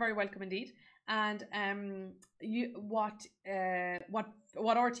 Very, very welcome indeed. And what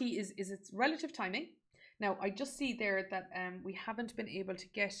RT is its relative timing. Now, I just see there that we haven't been able to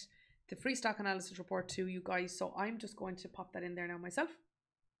get the free stock analysis report to you guys, so I'm just going to pop that in there now myself.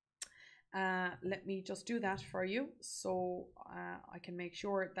 Let me just do that for you, so I can make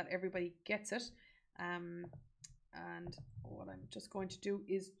sure that everybody gets it. And what I'm just going to do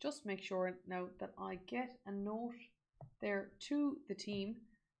is just make sure now that I get a note there to the team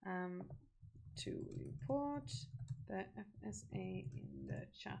to put the FSA in the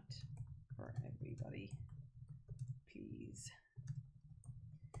chat for everybody, please.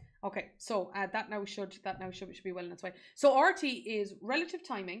 Okay, so that now should be well in its way. So RT is relative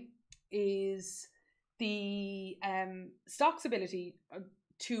timing, is the stock's ability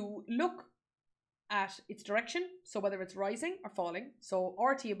to look at its direction, so whether it's rising or falling. So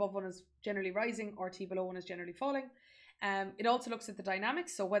RT above 1 is generally rising, RT below 1 is generally falling. It also looks at the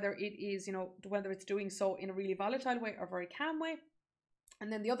dynamics, so whether it is, whether it's doing so in a really volatile way or very calm way.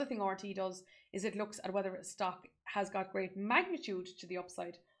 And then the other thing RT does is it looks at whether a stock has got great magnitude to the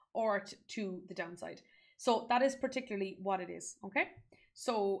upside or to the downside. So that is particularly what it is, okay?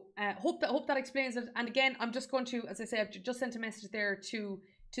 So hope that explains it. And again, I'm just going to, as I say, I've just sent a message there to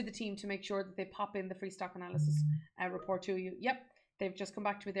the team to make sure that they pop in the free stock analysis report to you. Yep, they've just come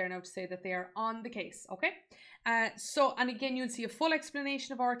back to me there now to say that they are on the case, okay? So, and again, you'll see a full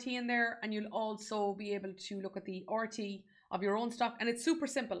explanation of RT in there, and you'll also be able to look at the RT of your own stock, and it's super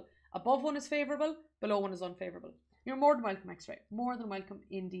simple. Above 1 is favorable, below 1 is unfavorable. You're more than welcome, X-Ray. More than welcome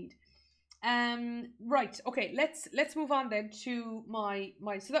indeed. Right, okay, let's move on then to my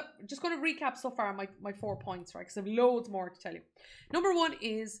so that just going to recap so far my 4 points, right? Because I have loads more to tell you. Number 1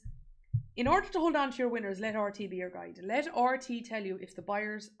 is, in order to hold on to your winners, let RT be your guide. Let RT tell you if the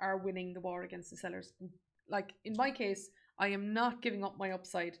buyers are winning the war against the sellers. Like in my case, I am not giving up my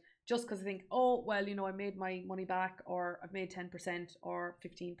upside just because I think, oh, well, I made my money back, or I've made 10% or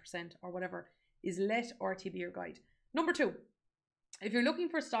 15% or whatever. Is let RT be your guide. Number 2, if you're looking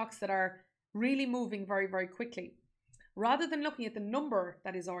for stocks that are really moving very, very quickly, rather than looking at the number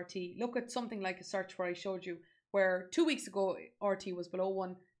that is RT, look at something like a search where I showed you, where 2 weeks ago RT was below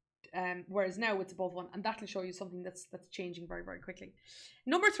 1, whereas now it's above 1, and that'll show you something that's changing very, very quickly.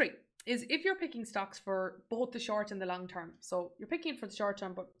 Number 3 is if you're picking stocks for both the short and the long term. So you're picking it for the short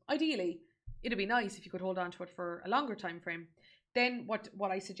term, but ideally it'd be nice if you could hold on to it for a longer time frame. Then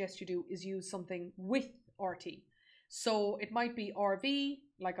what I suggest you do is use something with RT. So it might be RV,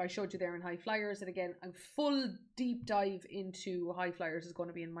 like I showed you there in high flyers. And again, a full deep dive into high flyers is going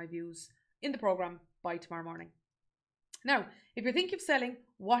to be in my views in the program by tomorrow morning. Now, if you're thinking of selling,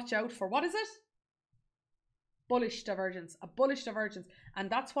 watch out for, what is it? Bullish divergence, a bullish divergence. And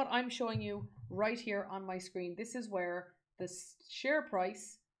that's what I'm showing you right here on my screen. This is where the share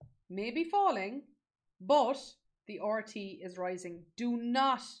price may be falling, but the RT is rising. Do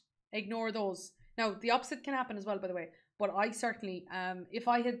not ignore those. Now, the opposite can happen as well, by the way. But I certainly, if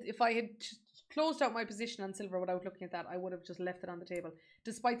I had closed out my position on silver without looking at that, I would have just left it on the table,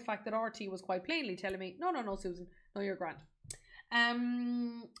 despite the fact that RT was quite plainly telling me, no, Susan, no, you're grand.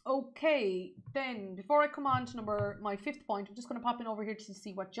 Okay, then before I come on to my 5th point, I'm just going to pop in over here to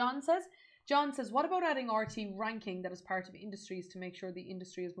see what John says. John says, what about adding RT ranking that is part of industries to make sure the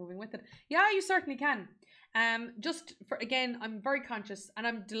industry is moving with it? Yeah, you certainly can. Just for, again, I'm very conscious, and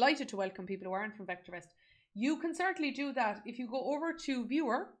I'm delighted to welcome people who aren't from VectorVest. You can certainly do that if you go over to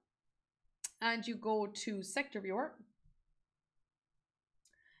Viewer and you go to Sector Viewer,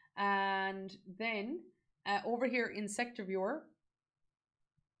 and then over here in Sector Viewer,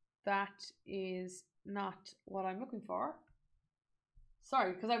 that is not what I'm looking for.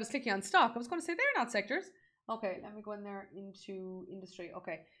 Sorry, because I was clicking on stock. I was going to say they're not sectors. Okay, let me go in there into industry.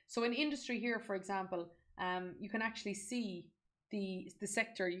 Okay, so in industry here, for example, you can actually see the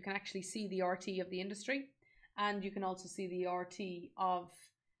sector. You can actually see the RT of the industry, and you can also see the RT of,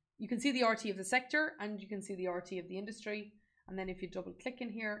 you can see the RT of the sector, and you can see the RT of the industry. And then if you double click in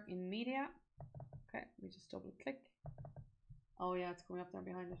here in media, okay, let me just double click. Oh yeah, it's coming up there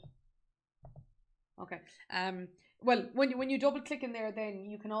behind it. Okay. Well, when you double click in there, then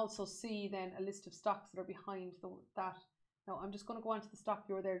you can also see then a list of stocks that are behind that. Now I'm just going to go onto the stock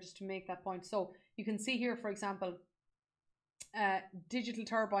viewer there just to make that point. So you can see here, for example, Digital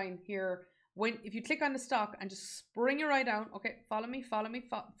Turbine here. If you click on the stock and just spring your eye down, okay, follow me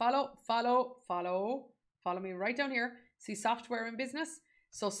right down here. See software and business.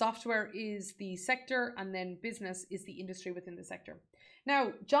 So software is the sector, and then business is the industry within the sector.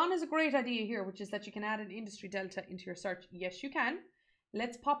 Now, John has a great idea here, which is that you can add an industry delta into your search. Yes, you can.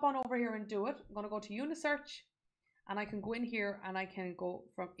 Let's pop on over here and do it. I'm going to go to Unisearch, and I can go in here and I can go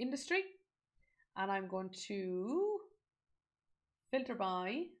from industry, and I'm going to filter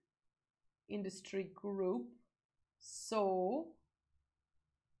by industry group. So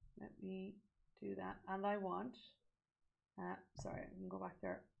let me do that, and I want sorry, I can go back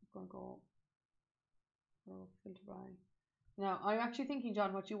there. I'm going to go filter by. Now, I'm actually thinking,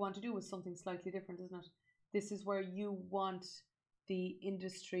 John, what you want to do is something slightly different, isn't it? This is where you want the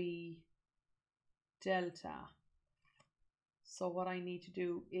industry delta. So what I need to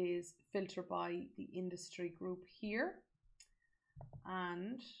do is filter by the industry group here.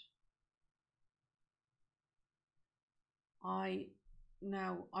 And I'm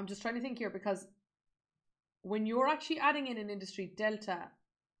just trying to think here, because when you're actually adding in an industry delta,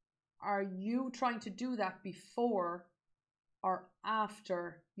 are you trying to do that before or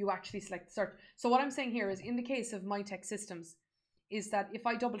after you actually select the search? So what I'm saying here is, in the case of My Tech Systems, is that if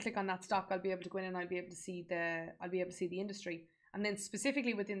I double click on that stock, I'll be able to go in and I'll be able to see the industry, and then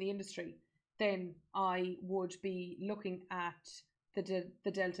specifically within the industry, then I would be looking at the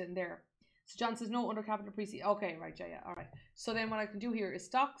delta in there. So John says no under capital appreciation. Okay, right, yeah, all right. So then what I can do here is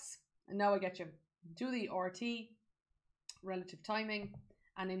stocks, and now I get you. Do the RT, relative timing,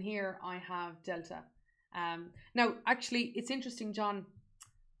 and in here I have delta. Now, actually, it's interesting, John,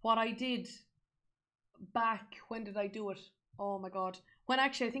 what I did back, when did I do it? Oh my God. I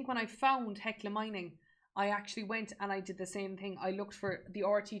think when I found Hecla Mining, I actually went and I did the same thing. I looked for the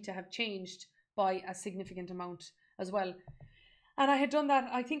RT to have changed by a significant amount as well. And I had done that.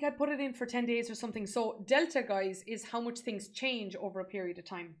 I think I put it in for 10 days or something. So delta, guys, is how much things change over a period of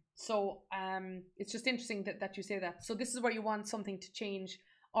time. So it's just interesting that you say that. So this is where you want something to change,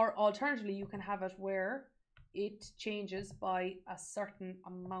 or alternatively, you can have it where it changes by a certain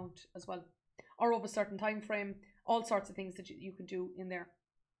amount as well, or over a certain time frame. All sorts of things that you can do in there.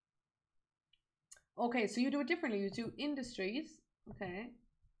 Okay, so you do it differently. You do industries. Okay,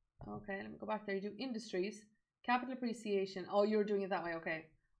 let me go back there. You do industries. Capital appreciation. Oh, you're doing it that way. Okay.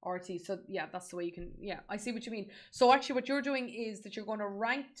 RT. So yeah, that's the way you can. Yeah, I see what you mean. So actually what you're doing is that you're going to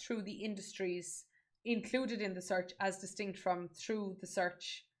rank through the industries included in the search as distinct from through the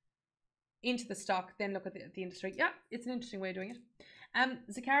search into the stock, then look at the industry. Yeah, it's an interesting way of doing it.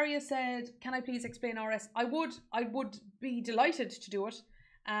 Zakaria said, can I please explain RS? I would be delighted to do it.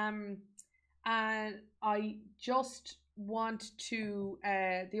 And I just want to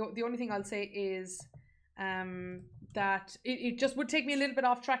the only thing I'll say is that it just would take me a little bit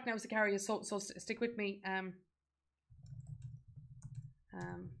off track now, Zakaria, so stick with me.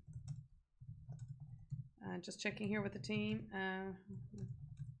 Just checking here with the team.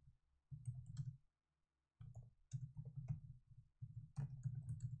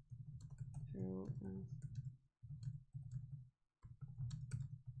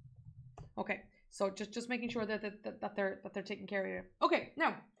 Okay, so just making sure that they're taking care of you. Okay,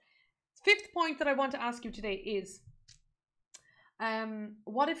 now fifth point that I want to ask you today is,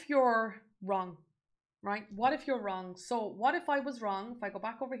 what if you're wrong, right? What if you're wrong? So what if I was wrong? If I go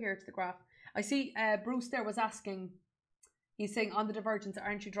back over here to the graph, I see Bruce there was asking, he's saying on the divergence,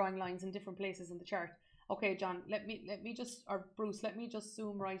 aren't you drawing lines in different places in the chart? Okay, John, let me just, or Bruce, let me just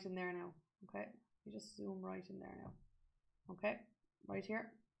zoom right in there now. Okay, you just zoom right in there now. Okay, right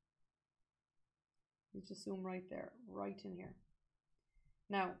here. You just zoom right there, right in here.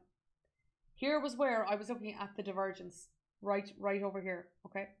 Now, here was where I was looking at the divergence, right over here.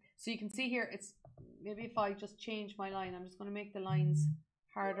 Okay, so you can see here, it's, maybe if I just change my line, I'm just going to make the lines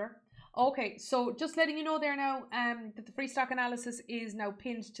harder. Okay, so just letting you know there now that the free stock analysis is now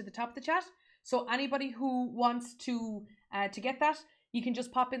pinned to the top of the chat. So anybody who wants to get that, you can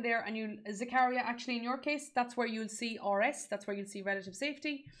just pop in there, and you, Zakaria, actually in your case, that's where you'll see RS, that's where you'll see relative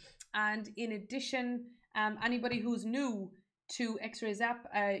safety. And in addition, anybody who's new to X-Ray Zap,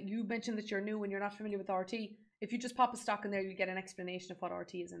 you mentioned that you're new and you're not familiar with RT. If you just pop a stock in there, you get an explanation of what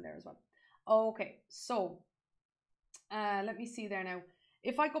RT is in there as well. Okay, so let me see there now.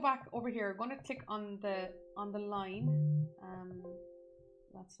 If I go back over here, I'm going to click on the line.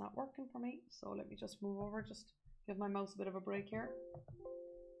 That's not working for me, so let me just move over, just give my mouse a bit of a break here.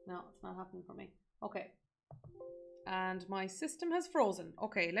 No, it's not happening for me. Okay, and my system has frozen.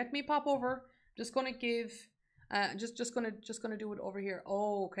 Okay, let me pop over. Just going to give just gonna do it over here.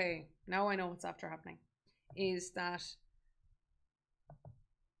 Oh, okay, now I know what's after happening, is that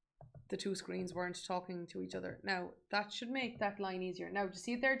the two screens weren't talking to each other. Now that should make that line easier. Now, do you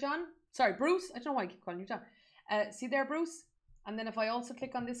see it there, John? Sorry, Bruce. I don't know why I keep calling you John. See there, Bruce? And then if I also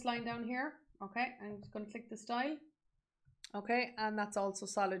click on this line down here, okay, I'm just going to click the style. Okay, and that's also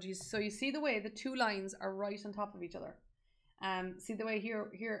solid. So you see the way the two lines are right on top of each other. See the way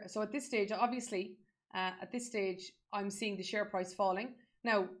here. So at this stage, obviously, at this stage, I'm seeing the share price falling.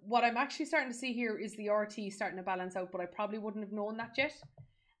 Now, what I'm actually starting to see here is the RT starting to balance out, but I probably wouldn't have known that yet.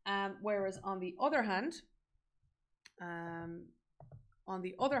 Whereas on the other hand,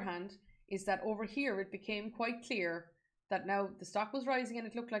 is that over here it became quite clear that now the stock was rising and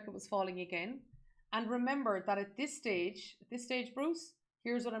it looked like it was falling again. And remember that at this stage, Bruce,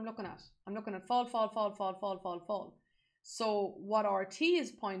 here's what I'm looking at. I'm looking at fall, fall, fall, fall, fall, fall, fall. So what RT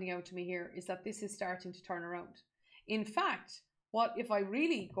is pointing out to me here is that this is starting to turn around. In fact, what if I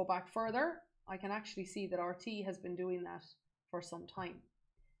really go back further, I can actually see that RT has been doing that for some time.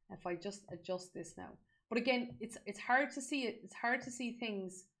 If I just adjust this now. But again, it's hard to see it. It's hard to see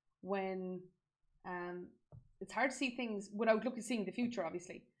things when it's hard to see things without seeing the future,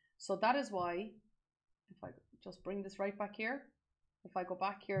 obviously. So that is why, if I just bring this right back here, if I go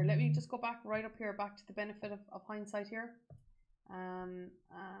back here, let me just go back right up here, back to the benefit of hindsight here. And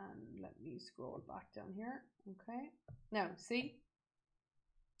let me scroll back down here. Okay. Now, see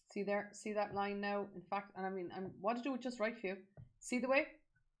there, see that line now. In fact, and I mean, I want to do it just right for you. See the way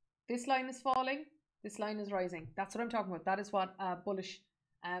this line is falling, this line is rising. That's what I'm talking about. That is what bullish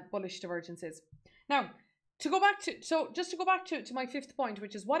divergence is. Now, to go back to my fifth point,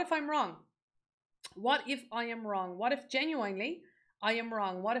 which is, what if I'm wrong? What if I am wrong? What if genuinely I am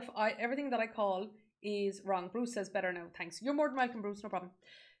wrong? What if everything that I call is wrong? Bruce says better now. Thanks. You're more than welcome, Bruce. No problem.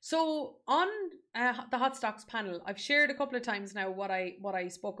 So on the hot stocks panel, I've shared a couple of times now what I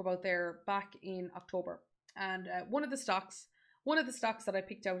spoke about there back in October, and one of the stocks that I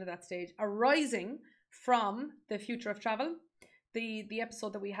picked out at that stage, arising from the future of travel. The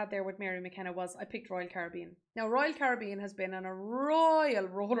episode that we had there with Mary McKenna was, I picked Royal Caribbean. Now, Royal Caribbean has been on a royal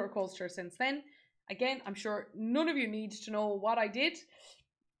roller coaster since then. Again, I'm sure none of you need to know what I did,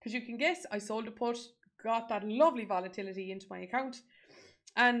 because you can guess. I sold a put, got that lovely volatility into my account,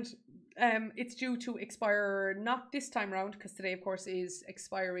 and it's due to expire not this time around, because today, of course, is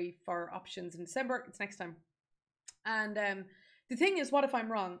expiry for options in December. It's next time. And the thing is, what if I'm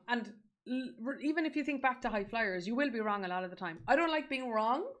wrong? And even if you think back to high flyers, you will be wrong a lot of the time. I don't like being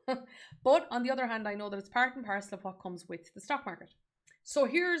wrong, but on the other hand, I know that it's part and parcel of what comes with the stock market. So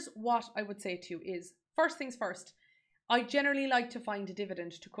here's what I would say to you is, first things first, I generally like to find a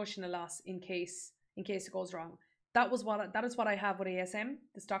dividend to cushion a loss in case it goes wrong. That is what I have with ASM,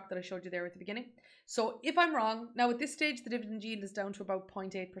 the stock that I showed you there at the beginning. So if I'm wrong, now at this stage, the dividend yield is down to about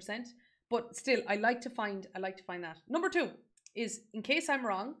 0.8%, but still, I like to find that. Number two is, in case I'm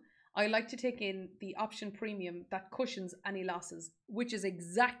wrong, I like to take in the option premium that cushions any losses, which is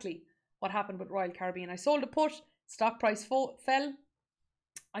exactly what happened with Royal Caribbean. I sold a put, stock price fell.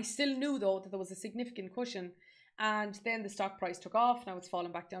 I still knew, though, that there was a significant cushion, and then the stock price took off. Now it's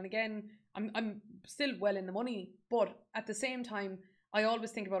fallen back down again. I'm still well in the money, but at the same time, I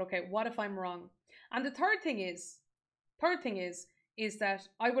always think about, okay, what if I'm wrong? And the third thing is that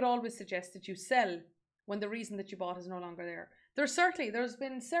I would always suggest that you sell when the reason that you bought is no longer there. There's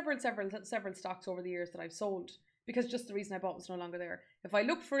been several stocks over the years that I've sold because just the reason I bought was no longer there. If I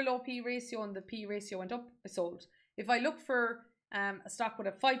looked for a low P ratio and the P ratio went up, I sold. If I looked for a stock with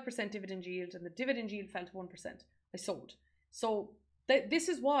a 5% dividend yield and the dividend yield fell to 1%, I sold. So this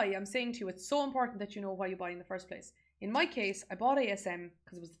is why I'm saying to you, it's so important that you know why you buy in the first place. In my case, I bought ASM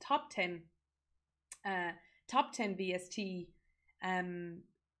because it was the top 10 VST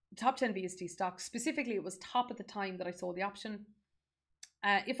top 10 VST stocks. Specifically, it was top at the time that I sold the option.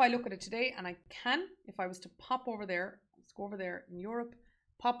 If I look at it today, and I can, if I was to pop over there, let's go over there in Europe,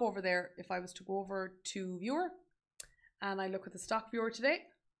 pop over there, if I was to go over to viewer, and I look at the stock viewer today,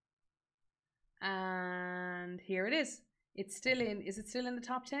 and here it is. It's still in, is it still in the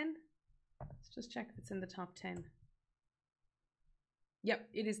top 10? Let's just check if it's in the top 10. Yep,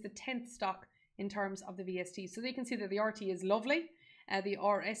 it is the 10th stock in terms of the VST. So you can see that the RT is lovely. The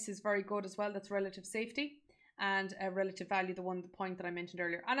RS is very good as well. That's relative safety and relative value, the point that I mentioned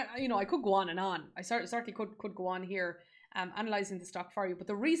earlier. And I could go on and on. I certainly could go on here analyzing the stock for you. But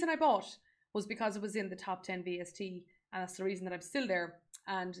the reason I bought was because it was in the top 10 VST, and that's the reason that I'm still there.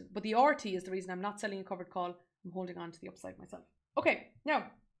 But the RT is the reason I'm not selling a covered call. I'm holding on to the upside myself. Okay, now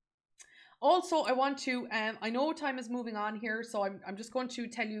also I want to I know time is moving on here, so I'm just going to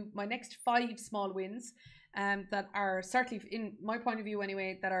tell you my next 5 small wins that are certainly, in my point of view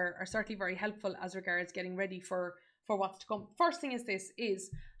anyway, that are certainly very helpful as regards getting ready for what's to come. First thing is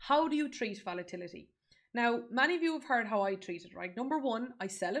how do you treat volatility? Now, many of you have heard how I treat it, right? Number one, I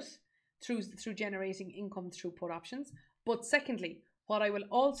sell it through generating income through put options. But secondly, what I will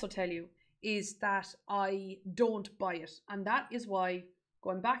also tell you is that I don't buy it. And that is why,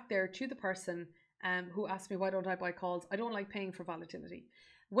 going back there to the person who asked me why don't I buy calls, I don't like paying for volatility.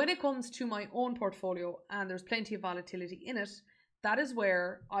 When it comes to my own portfolio and there's plenty of volatility in it, that is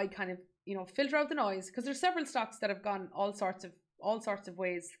where I kind of, filter out the noise, because there's several stocks that have gone all sorts of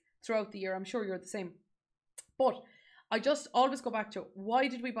ways throughout the year. I'm sure you're the same. But I just always go back to, why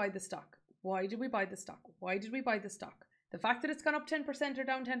did we buy the stock? Why did we buy the stock? Why did we buy the stock? The fact that it's gone up 10% or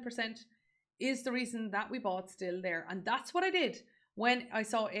down 10% is the reason that we bought still there. And that's what I did when I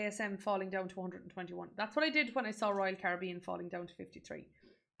saw ASM falling down to 121. That's what I did when I saw Royal Caribbean falling down to 53.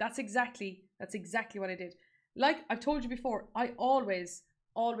 That's exactly what I did. Like I've told you before, I always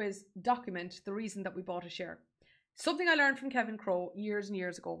document the reason that we bought a share. Something I learned from Kevin Crowe years and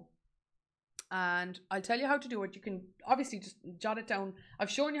years ago. And I'll tell you how to do it. You can obviously just jot it down. I've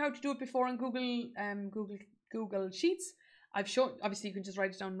shown you how to do it before on Google Sheets. Obviously you can just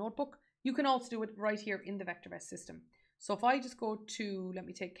write it down in a notebook. You can also do it right here in the VectorVest system. So if I just go to, let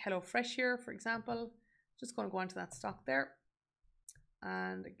me take HelloFresh here, for example, just going to go onto that stock there.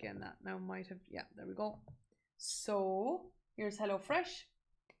 And again, that now might have, yeah, there we go. So here's HelloFresh.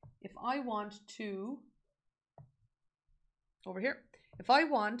 If I want to, over here, if I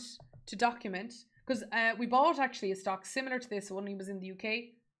want to document, because we bought actually a stock similar to this when he was in the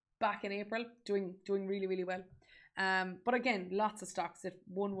UK back in April, doing really, really well. But again, lots of stocks that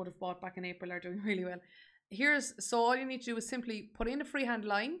one would have bought back in April are doing really well. So all you need to do is simply put in a freehand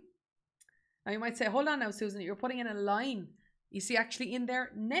line. Now you might say, hold on now, Susan, you're putting in a line. You see, actually in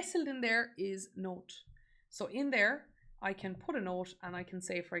there, nestled in there is note. So in there, I can put a note and I can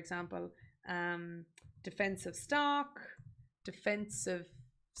say, for example, defensive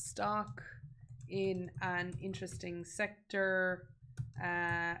stock in an interesting sector,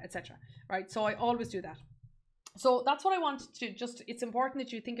 etc. Right? So I always do that. So that's what I want to just, it's important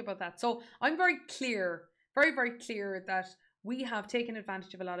that you think about that. So I'm very clear, very, very clear that we have taken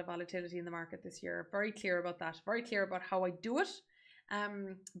advantage of a lot of volatility in the market this year. Very clear about that. Very clear about how I do it.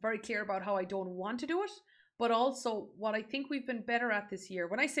 Very clear about how I don't want to do it. But also what I think we've been better at this year.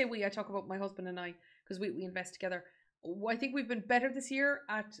 When I say we, I talk about my husband and I, because we invest together. I think we've been better this year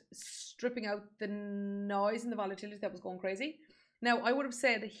at stripping out the noise and the volatility that was going crazy. Now, I would have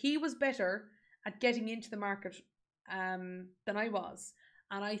said that he was better at getting into the market than I was.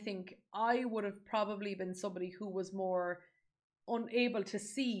 And I think I would have probably been somebody who was more unable to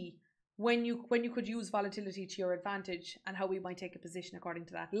see when you could use volatility to your advantage and how we might take a position according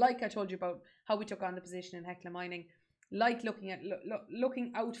to that. Like I told you about how we took on the position in Hecla Mining, like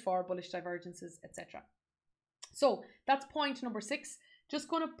looking out for bullish divergences, etc. So that's point number 6. Just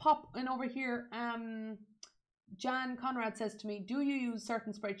going to pop in over here. Jan Conrad says to me, do you use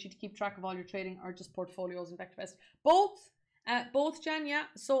certain spreadsheet to keep track of all your trading or just portfolios in VectorVest? Both, Jan, yeah.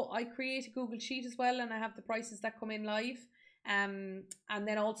 So I create a Google Sheet as well, and I have the prices that come in live. And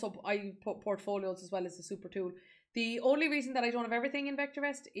then also I put portfolios as well as the super tool. The only reason that I don't have everything in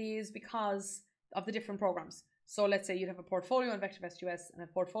VectorVest is because of the different programs. So let's say you'd have a portfolio in VectorVest US and a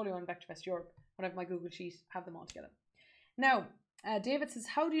portfolio in VectorVest Europe. When I have my Google Sheet, have them all together. Now, David says,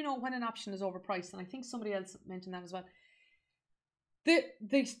 how do you know when an option is overpriced? And I think somebody else mentioned that as well.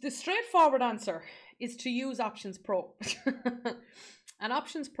 The straightforward answer is to use Options Pro. And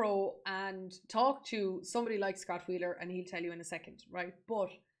Options Pro, and talk to somebody like Scott Wheeler and he'll tell you in a second, right? But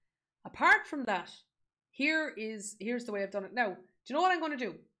apart from that, here's the way I've done it. Now, do you know what I'm going to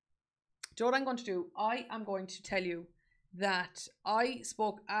do? I am going to tell you that I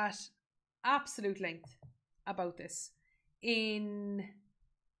spoke at absolute length about this in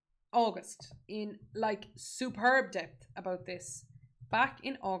August, in like superb depth about this back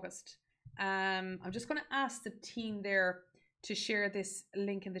in August. I'm just going to ask the team there to share this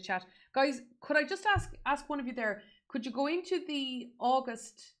link in the chat. Guys, could I just ask one of you there, could you go into the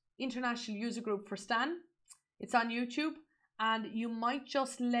August International User Group for Stan? It's on YouTube, and you might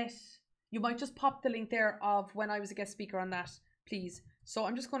just pop the link there of when I was a guest speaker on that, please. So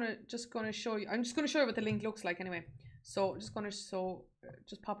I'm just gonna show you. I'm just gonna show you what the link looks like anyway. So just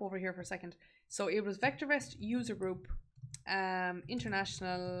pop over here for a second. So it was VectorVest User Group,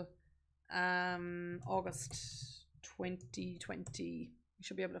 International, August 2020. You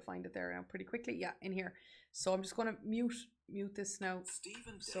should be able to find it there now pretty quickly. Yeah, in here. So I'm just gonna mute this now.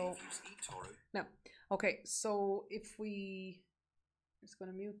 Now, okay. So if I'm just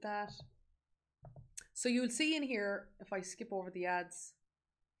gonna mute that. So you'll see in here, if I skip over the ads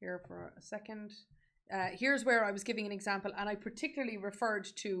here for a second, here's where I was giving an example, and I particularly referred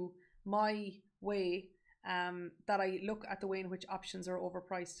to my way that I look at the way in which options are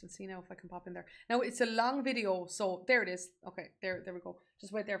overpriced. And see now if I can pop in there. Now it's a long video, so there it is. Okay, there we go.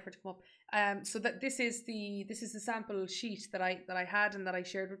 Just wait there for it to come up. So that this is the sample sheet that I had and that I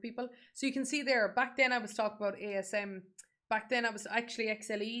shared with people. So you can see there. Back then I was talking about ASM. Back then I was actually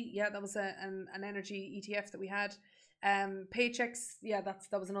XLE. Yeah, that was an energy ETF that we had. Paychecks, yeah,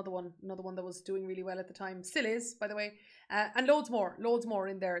 that was another one that was doing really well at the time, still is, by the way, and loads more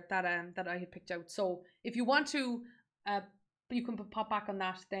in there that I had picked out. So if you want to, you can pop back on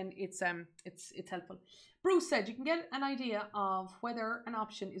that. Then it's helpful. Bruce said you can get an idea of whether an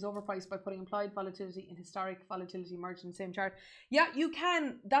option is overpriced by putting implied volatility and historic volatility merged in the same chart. Yeah, you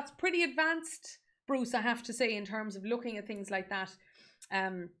can. That's pretty advanced, Bruce, I have to say, in terms of looking at things like that.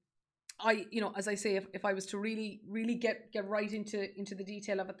 As I say, if I was to really get right into the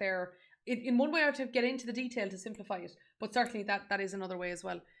detail of it there, in one way I have to get into the detail to simplify it, but certainly that is another way as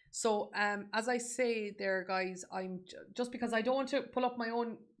well. So as I say there, guys, I'm just because I don't want to pull up my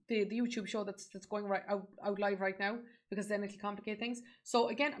own the YouTube show that's going right out live right now, because then it'll complicate things. So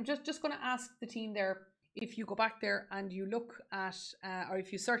again, I'm just going to ask the team there, if you go back there and you look at or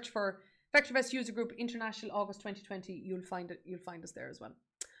if you search for VectorVest User Group International August 2020, you'll find us there as well.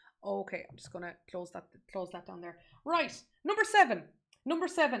 Okay, I'm just gonna close that down there. Right, number seven,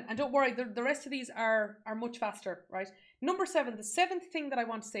 and don't worry, the rest of these are much faster, right? Number 7, the 7th thing that I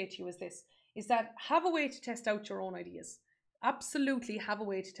want to say to you is that have a way to test out your own ideas. Absolutely have a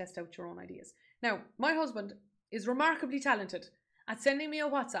way to test out your own ideas. Now, my husband is remarkably talented at sending me a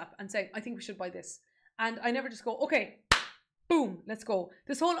WhatsApp and saying, I think we should buy this. And I never just go, okay, boom, let's go.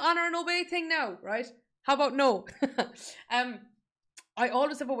 This whole honor and obey thing now, right? How about no? I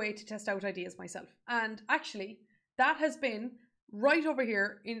always have a way to test out ideas myself. And actually, that has been right over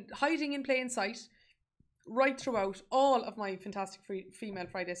here, hiding in plain sight, right throughout all of my fantastic Female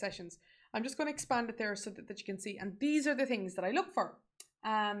Friday sessions. I'm just going to expand it there so that you can see. And these are the things that I look for.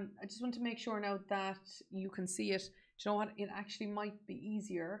 I just want to make sure now that you can see it. Do you know what? It actually might be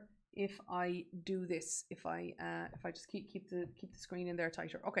easier if I do this. If I just keep the screen in there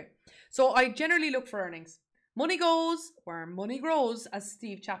tighter. Okay. So I generally look for earnings. Money goes where money grows, as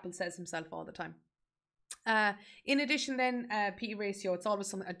Steve Chappell says himself all the time. In addition then, PE ratio, it's always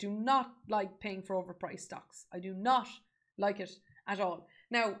something I do not like paying for overpriced stocks. I do not like it at all.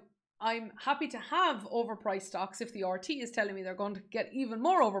 Now, I'm happy to have overpriced stocks if the RT is telling me they're going to get even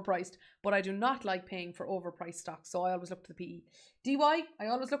more overpriced, but I do not like paying for overpriced stocks, so I always look to the PE. DY, I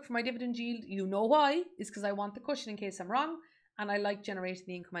always look for my dividend yield. You know why? It's because I want the cushion in case I'm wrong, and I like generating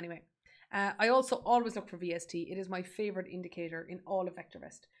the income anyway. I also always look for VST. It is my favorite indicator in all of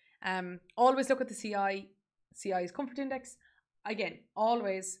VectorVest. Always look at the CI's comfort index. Again,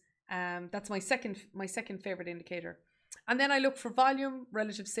 always. That's my second favorite indicator. And then I look for volume,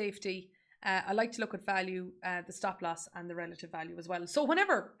 relative safety. I like to look at value, the stop loss, and the relative value as well. So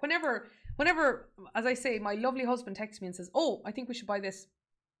whenever, as I say, my lovely husband texts me and says, "Oh, I think we should buy this."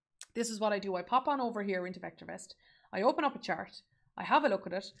 This is what I do. I pop on over here into VectorVest. I open up a chart. I have a look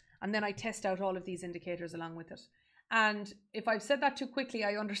at it, and then I test out all of these indicators along with it. And if I've said that too quickly,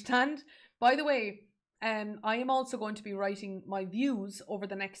 I understand. By the way, I am also going to be writing my views over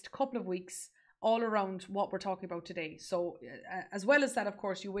the next couple of weeks all around what we're talking about today. So as well as that, of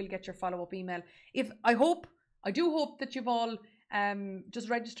course, you will get your follow-up email. I do hope that you've all just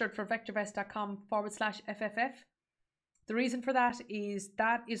registered for vectorvest.com/FFF. The reason for that is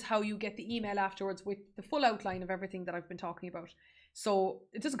how you get the email afterwards with the full outline of everything that I've been talking about. So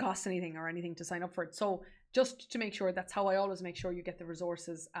it doesn't cost anything or anything to sign up for it. So just to make sure, that's how I always make sure you get the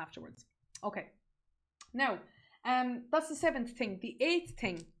resources afterwards. Okay. Now, that's the 7th thing. The 8th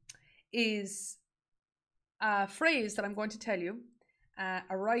thing is a phrase that I'm going to tell you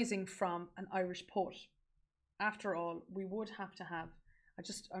arising from an Irish poet. After all, we would have to have,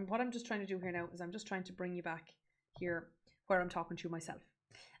 what I'm just trying to do here now is I'm just trying to bring you back here where I'm talking to myself.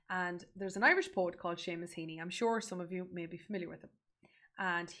 And there's an Irish poet called Seamus Heaney. I'm sure some of you may be familiar with him.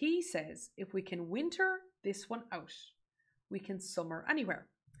 And he says, if we can winter this one out, we can summer anywhere.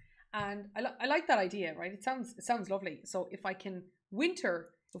 And I like that idea, right? It sounds lovely. So if we can winter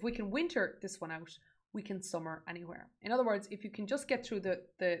this one out, we can summer anywhere. In other words, if you can just get through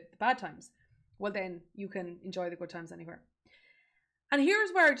the bad times, well, then you can enjoy the good times anywhere. And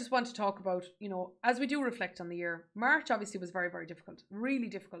here's where I just want to talk about, as we do reflect on the year, March obviously was very, very difficult, really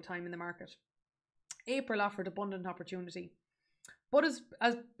difficult time in the market. April offered abundant opportunity. But as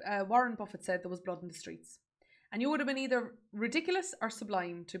Warren Buffett said, there was blood in the streets. And you would have been either ridiculous or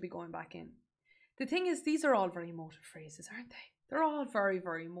sublime to be going back in. The thing is, these are all very emotive phrases, aren't they? They're all very,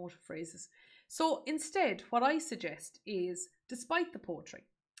 very emotive phrases. So instead, what I suggest is, despite the poetry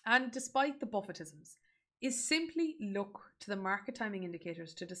and despite the Buffettisms, is simply look to the market timing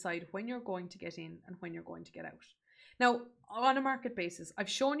indicators to decide when you're going to get in and when you're going to get out. Now, on a market basis, I've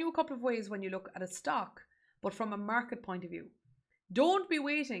shown you a couple of ways when you look at a stock, but from a market point of view. Don't be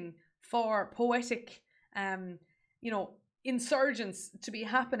waiting for poetic, insurgents to be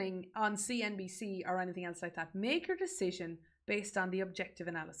happening on CNBC or anything else like that. Make your decision based on the objective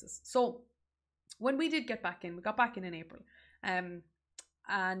analysis. So when we did get back in, we got back in April. And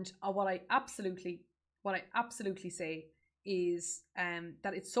what I absolutely say is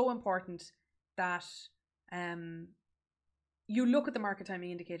that it's so important that you look at the market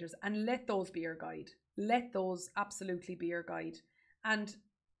timing indicators and let those be your guide. Let those absolutely be your guide, and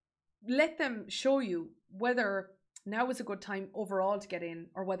let them show you whether now is a good time overall to get in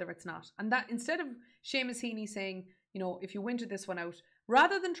or whether it's not. And that, instead of Seamus Heaney saying, if you winter this one out,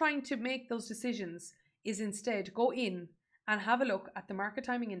 rather than trying to make those decisions, is instead go in and have a look at the market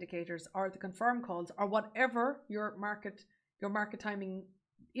timing indicators or the confirm calls or whatever your market timing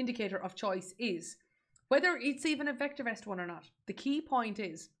indicator of choice is, whether it's even a VectorVest one or not. The key point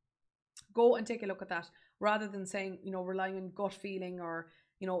is go and take a look at that, rather than saying, relying on gut feeling or,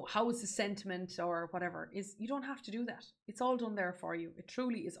 how is the sentiment or whatever. Is you don't have to do that. It's all done there for you. It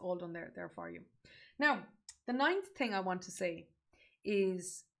truly is all done there for you. Now, the ninth thing I want to say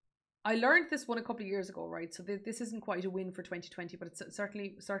is, I learned this one a couple of years ago, right? So this isn't quite a win for 2020, but it's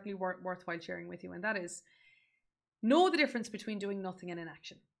certainly worthwhile sharing with you. And that is, know the difference between doing nothing and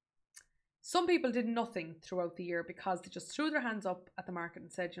inaction. Some people did nothing throughout the year because they just threw their hands up at the market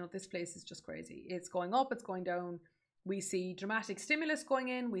and said, this place is just crazy. It's going up, it's going down. We see dramatic stimulus going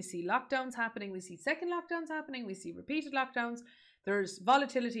in. We see lockdowns happening. We see second lockdowns happening. We see repeated lockdowns. There's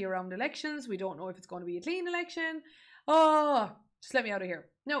volatility around elections. We don't know if it's going to be a clean election. Oh, just let me out of here.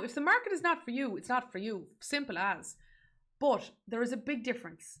 Now, if the market is not for you, it's not for you. Simple as. But there is a big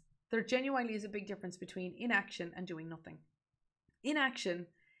difference. There genuinely is a big difference between inaction and doing nothing. Inaction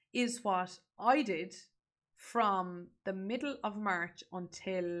is what I did from the middle of March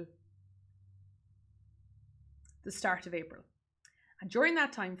until the start of April. And during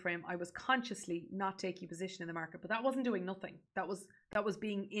that time frame, I was consciously not taking position in the market, but that wasn't doing nothing. That was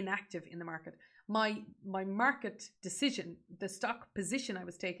being inactive in the market. My market decision, the stock position I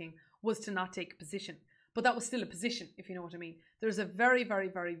was taking, was to not take a position, but that was still a position, if you know what I mean. There's a very, very,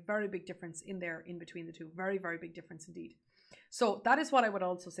 very, very big difference in between the two. Very, very big difference indeed. So that is what I would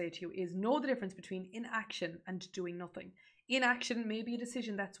also say to you, is know the difference between inaction and doing nothing. Inaction may be a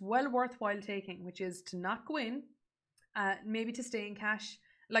decision that's well worthwhile taking, which is to not go in, maybe to stay in cash.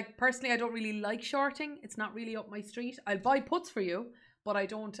 Like, personally, I don't really like shorting. It's not really up my street. I'll buy puts for you, but I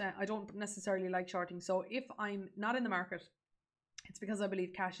don't necessarily like shorting. So if I'm not in the market, it's because I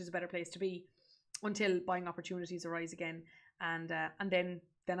believe cash is a better place to be until buying opportunities arise again, and then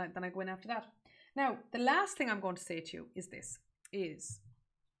I go in after that. Now, the last thing I'm going to say to you is this: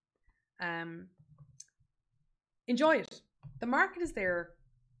 enjoy it. The market is there,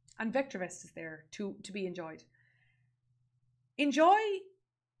 and VectorVest is there to be enjoyed. Enjoy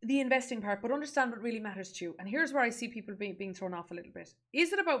the investing part, but understand what really matters to you. And here's where I see people being thrown off a little bit.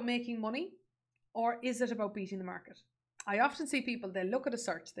 Is it about making money, or is it about beating the market? I often see people, they'll look at a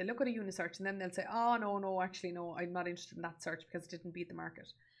search, they look at a unisearch, and then they'll say, oh, no, actually, no, I'm not interested in that search because it didn't beat the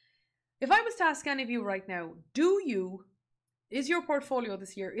market. If I was to ask any of you right now, is your portfolio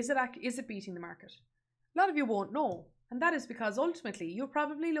this year, is it beating the market? A lot of you won't know. And that is because ultimately you're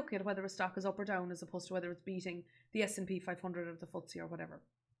probably looking at whether a stock is up or down as opposed to whether it's beating the S&P 500 or the FTSE or whatever.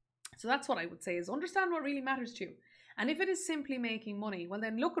 So that's what I would say, is understand what really matters to you. And if it is simply making money, well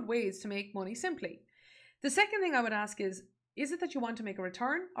then look at ways to make money simply. The second thing I would ask is it that you want to make a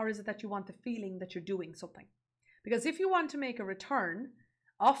return, or is it that you want the feeling that you're doing something? Because if you want to make a return,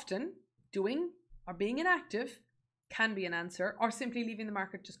 often doing or being inactive can be an answer, or simply leaving the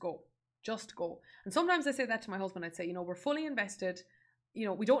market, just go. And sometimes I say that to my husband. I'd say, we're fully invested.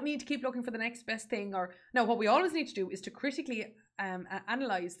 We don't need to keep looking for the next best thing. Or no, what we always need to do is to critically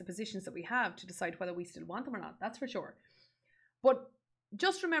analyze the positions that we have to decide whether we still want them or not. That's for sure. But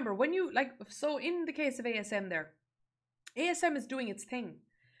just remember, so in the case of ASM there, ASM is doing its thing.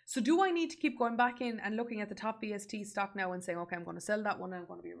 So do I need to keep going back in and looking at the top VST stock now and saying, okay, I'm going to sell that one and I'm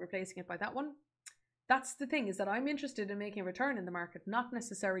going to be replacing it by that one? That's the thing, is that I'm interested in making a return in the market, not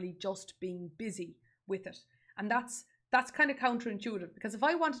necessarily just being busy with it. And that's kind of counterintuitive, because if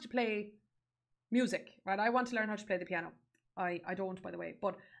I wanted to play music, right, I want to learn how to play the piano. I don't, by the way,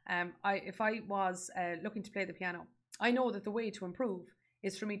 but if I was looking to play the piano, I know that the way to improve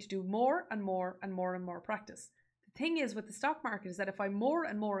is for me to do more and more and more and more practice. The thing is with the stock market is that if I'm more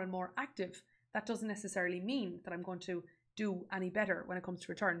and more and more active, that doesn't necessarily mean that I'm going to do any better when it comes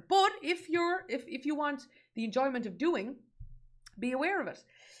to return. But if you want the enjoyment of doing, be aware of it.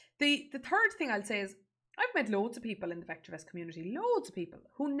 The third thing I'll say is I've met loads of people in the VectorVest community, loads of people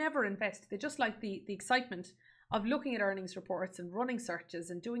who never invest. They just like the excitement of looking at earnings reports and running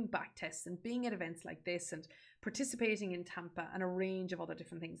searches and doing back tests and being at events like this and participating in Tampa and a range of other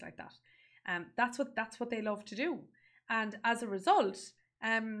different things like that. That's what they love to do. And as a result,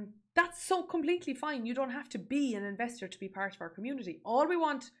 that's so completely fine. You don't have to be an investor to be part of our community. All we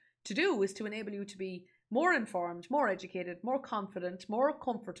want to do is to enable you to be more informed, more educated, more confident, more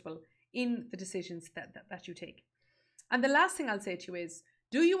comfortable in the decisions that you take. And the last thing I'll say to you is,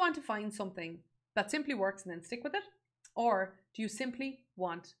 do you want to find something that simply works and then stick with it? Or do you simply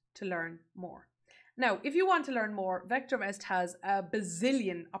want to learn more? Now, if you want to learn more, VectorVest has a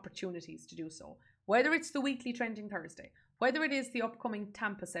bazillion opportunities to do so. Whether it's the weekly Trending Thursday, whether it is the upcoming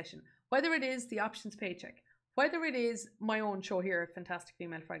Tampa session, whether it is the options paycheck, whether it is my own show here at Fantastic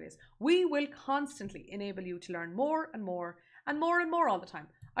Female Fridays, we will constantly enable you to learn more and more and more and more all the time.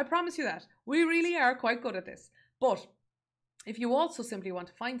 I promise you that. We really are quite good at this. But if you also simply want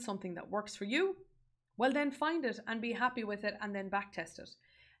to find something that works for you, well then find it and be happy with it and then backtest it.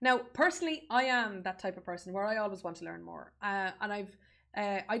 Now, personally, I am that type of person where I always want to learn more. And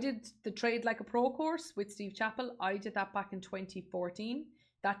I did the Trade Like a Pro course with Steve Chappell. I did that back in 2014.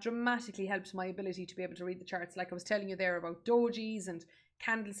 That dramatically helped my ability to be able to read the charts. Like I was telling you there about dojis and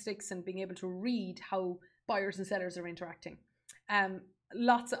candlesticks and being able to read how buyers and sellers are interacting. I've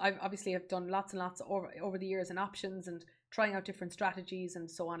obviously have done lots and lots over the years in options and trying out different strategies and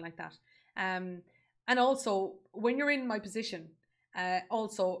so on like that. And also when you're in my position,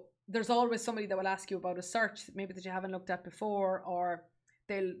 also there's always somebody that will ask you about a search maybe that you haven't looked at before, or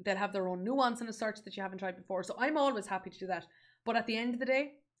they'll have their own nuance in a search that you haven't tried before. So I'm always happy to do that. But at the end of the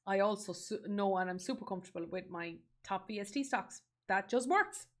day, I also know and I'm super comfortable with my top VST stocks. That just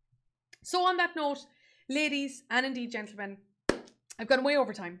works. So on that note, ladies and indeed gentlemen, I've gone way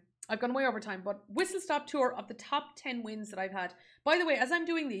over time. But whistle stop tour of the top 10 wins that I've had. By the way, as I'm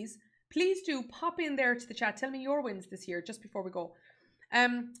doing these, please do pop in there to the chat. Tell me your wins this year just before we go.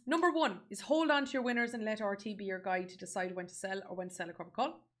 Number 1 is hold on to your winners and let RT be your guide to decide when to sell or when to sell a covered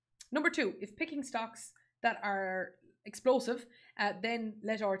call. Number 2, if picking stocks that are explosive, then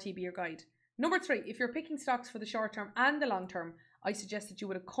let RT be your guide. Number 3, if you're picking stocks for the short term and the long term, I suggest that you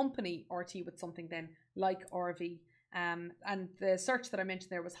would accompany RT with something then like RV. And the search that I mentioned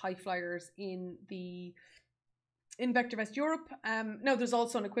there was high flyers in VectorVest Europe. Now there's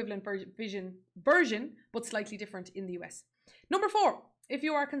also an equivalent version, but slightly different in the US. Number 4, if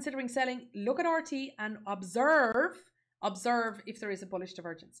you are considering selling, look at RT and observe if there is a bullish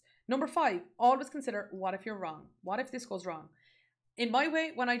divergence. Number 5, always consider what if you're wrong? What if this goes wrong? In my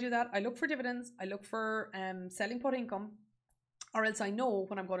way, when I do that, I look for dividends, I look for selling put income, or else I know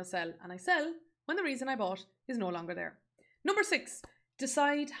when I'm going to sell, and I sell when the reason I bought is no longer there. Number 6,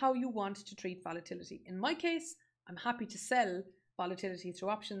 decide how you want to treat volatility. In my case, I'm happy to sell volatility through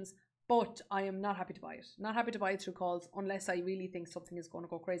options, but I am not happy to buy it. Not happy to buy it through calls unless I really think something is going to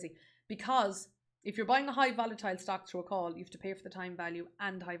go crazy. Because if you're buying a high volatile stock through a call, you have to pay for the time value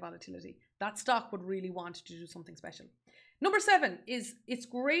and high volatility. That stock would really want to do something special. Number 7 is it's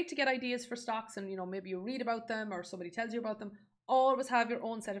great to get ideas for stocks and maybe you read about them or somebody tells you about them. Always have your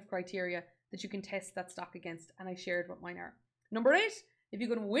own set of criteria that you can test that stock against, and I shared what mine are. Number 8, if you're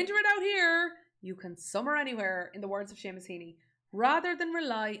going to winter it out here, you can summer anywhere, in the words of Seamus Heaney. Rather than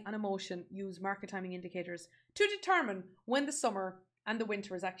rely on emotion, use market timing indicators to determine when the summer and the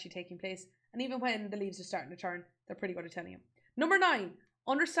winter is actually taking place. And even when the leaves are starting to turn, they're pretty good at telling you. Number 9,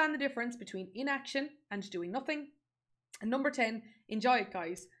 understand the difference between inaction and doing nothing. And number 10, enjoy it,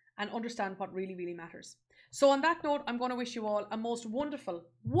 guys, and understand what really, really matters. So on that note, I'm going to wish you all a most wonderful,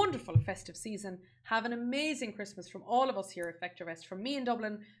 wonderful festive season. Have an amazing Christmas from all of us here at VectorVest, from me in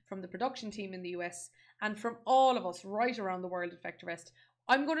Dublin, from the production team in the US, and from all of us right around the world at VectorVest.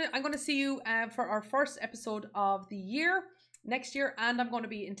 I'm going to see you for our first episode of the year next year, and I'm going to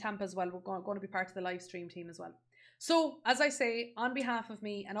be in Tampa as well. We're going to be part of the live stream team as well. So, as I say, on behalf of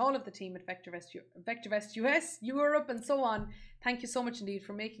me and all of the team at VectorVest US, Europe, and so on, thank you so much indeed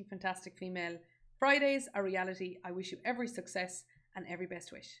for making Fantastic Female Fridays a reality. I wish you every success and every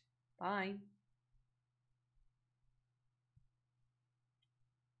best wish. Bye.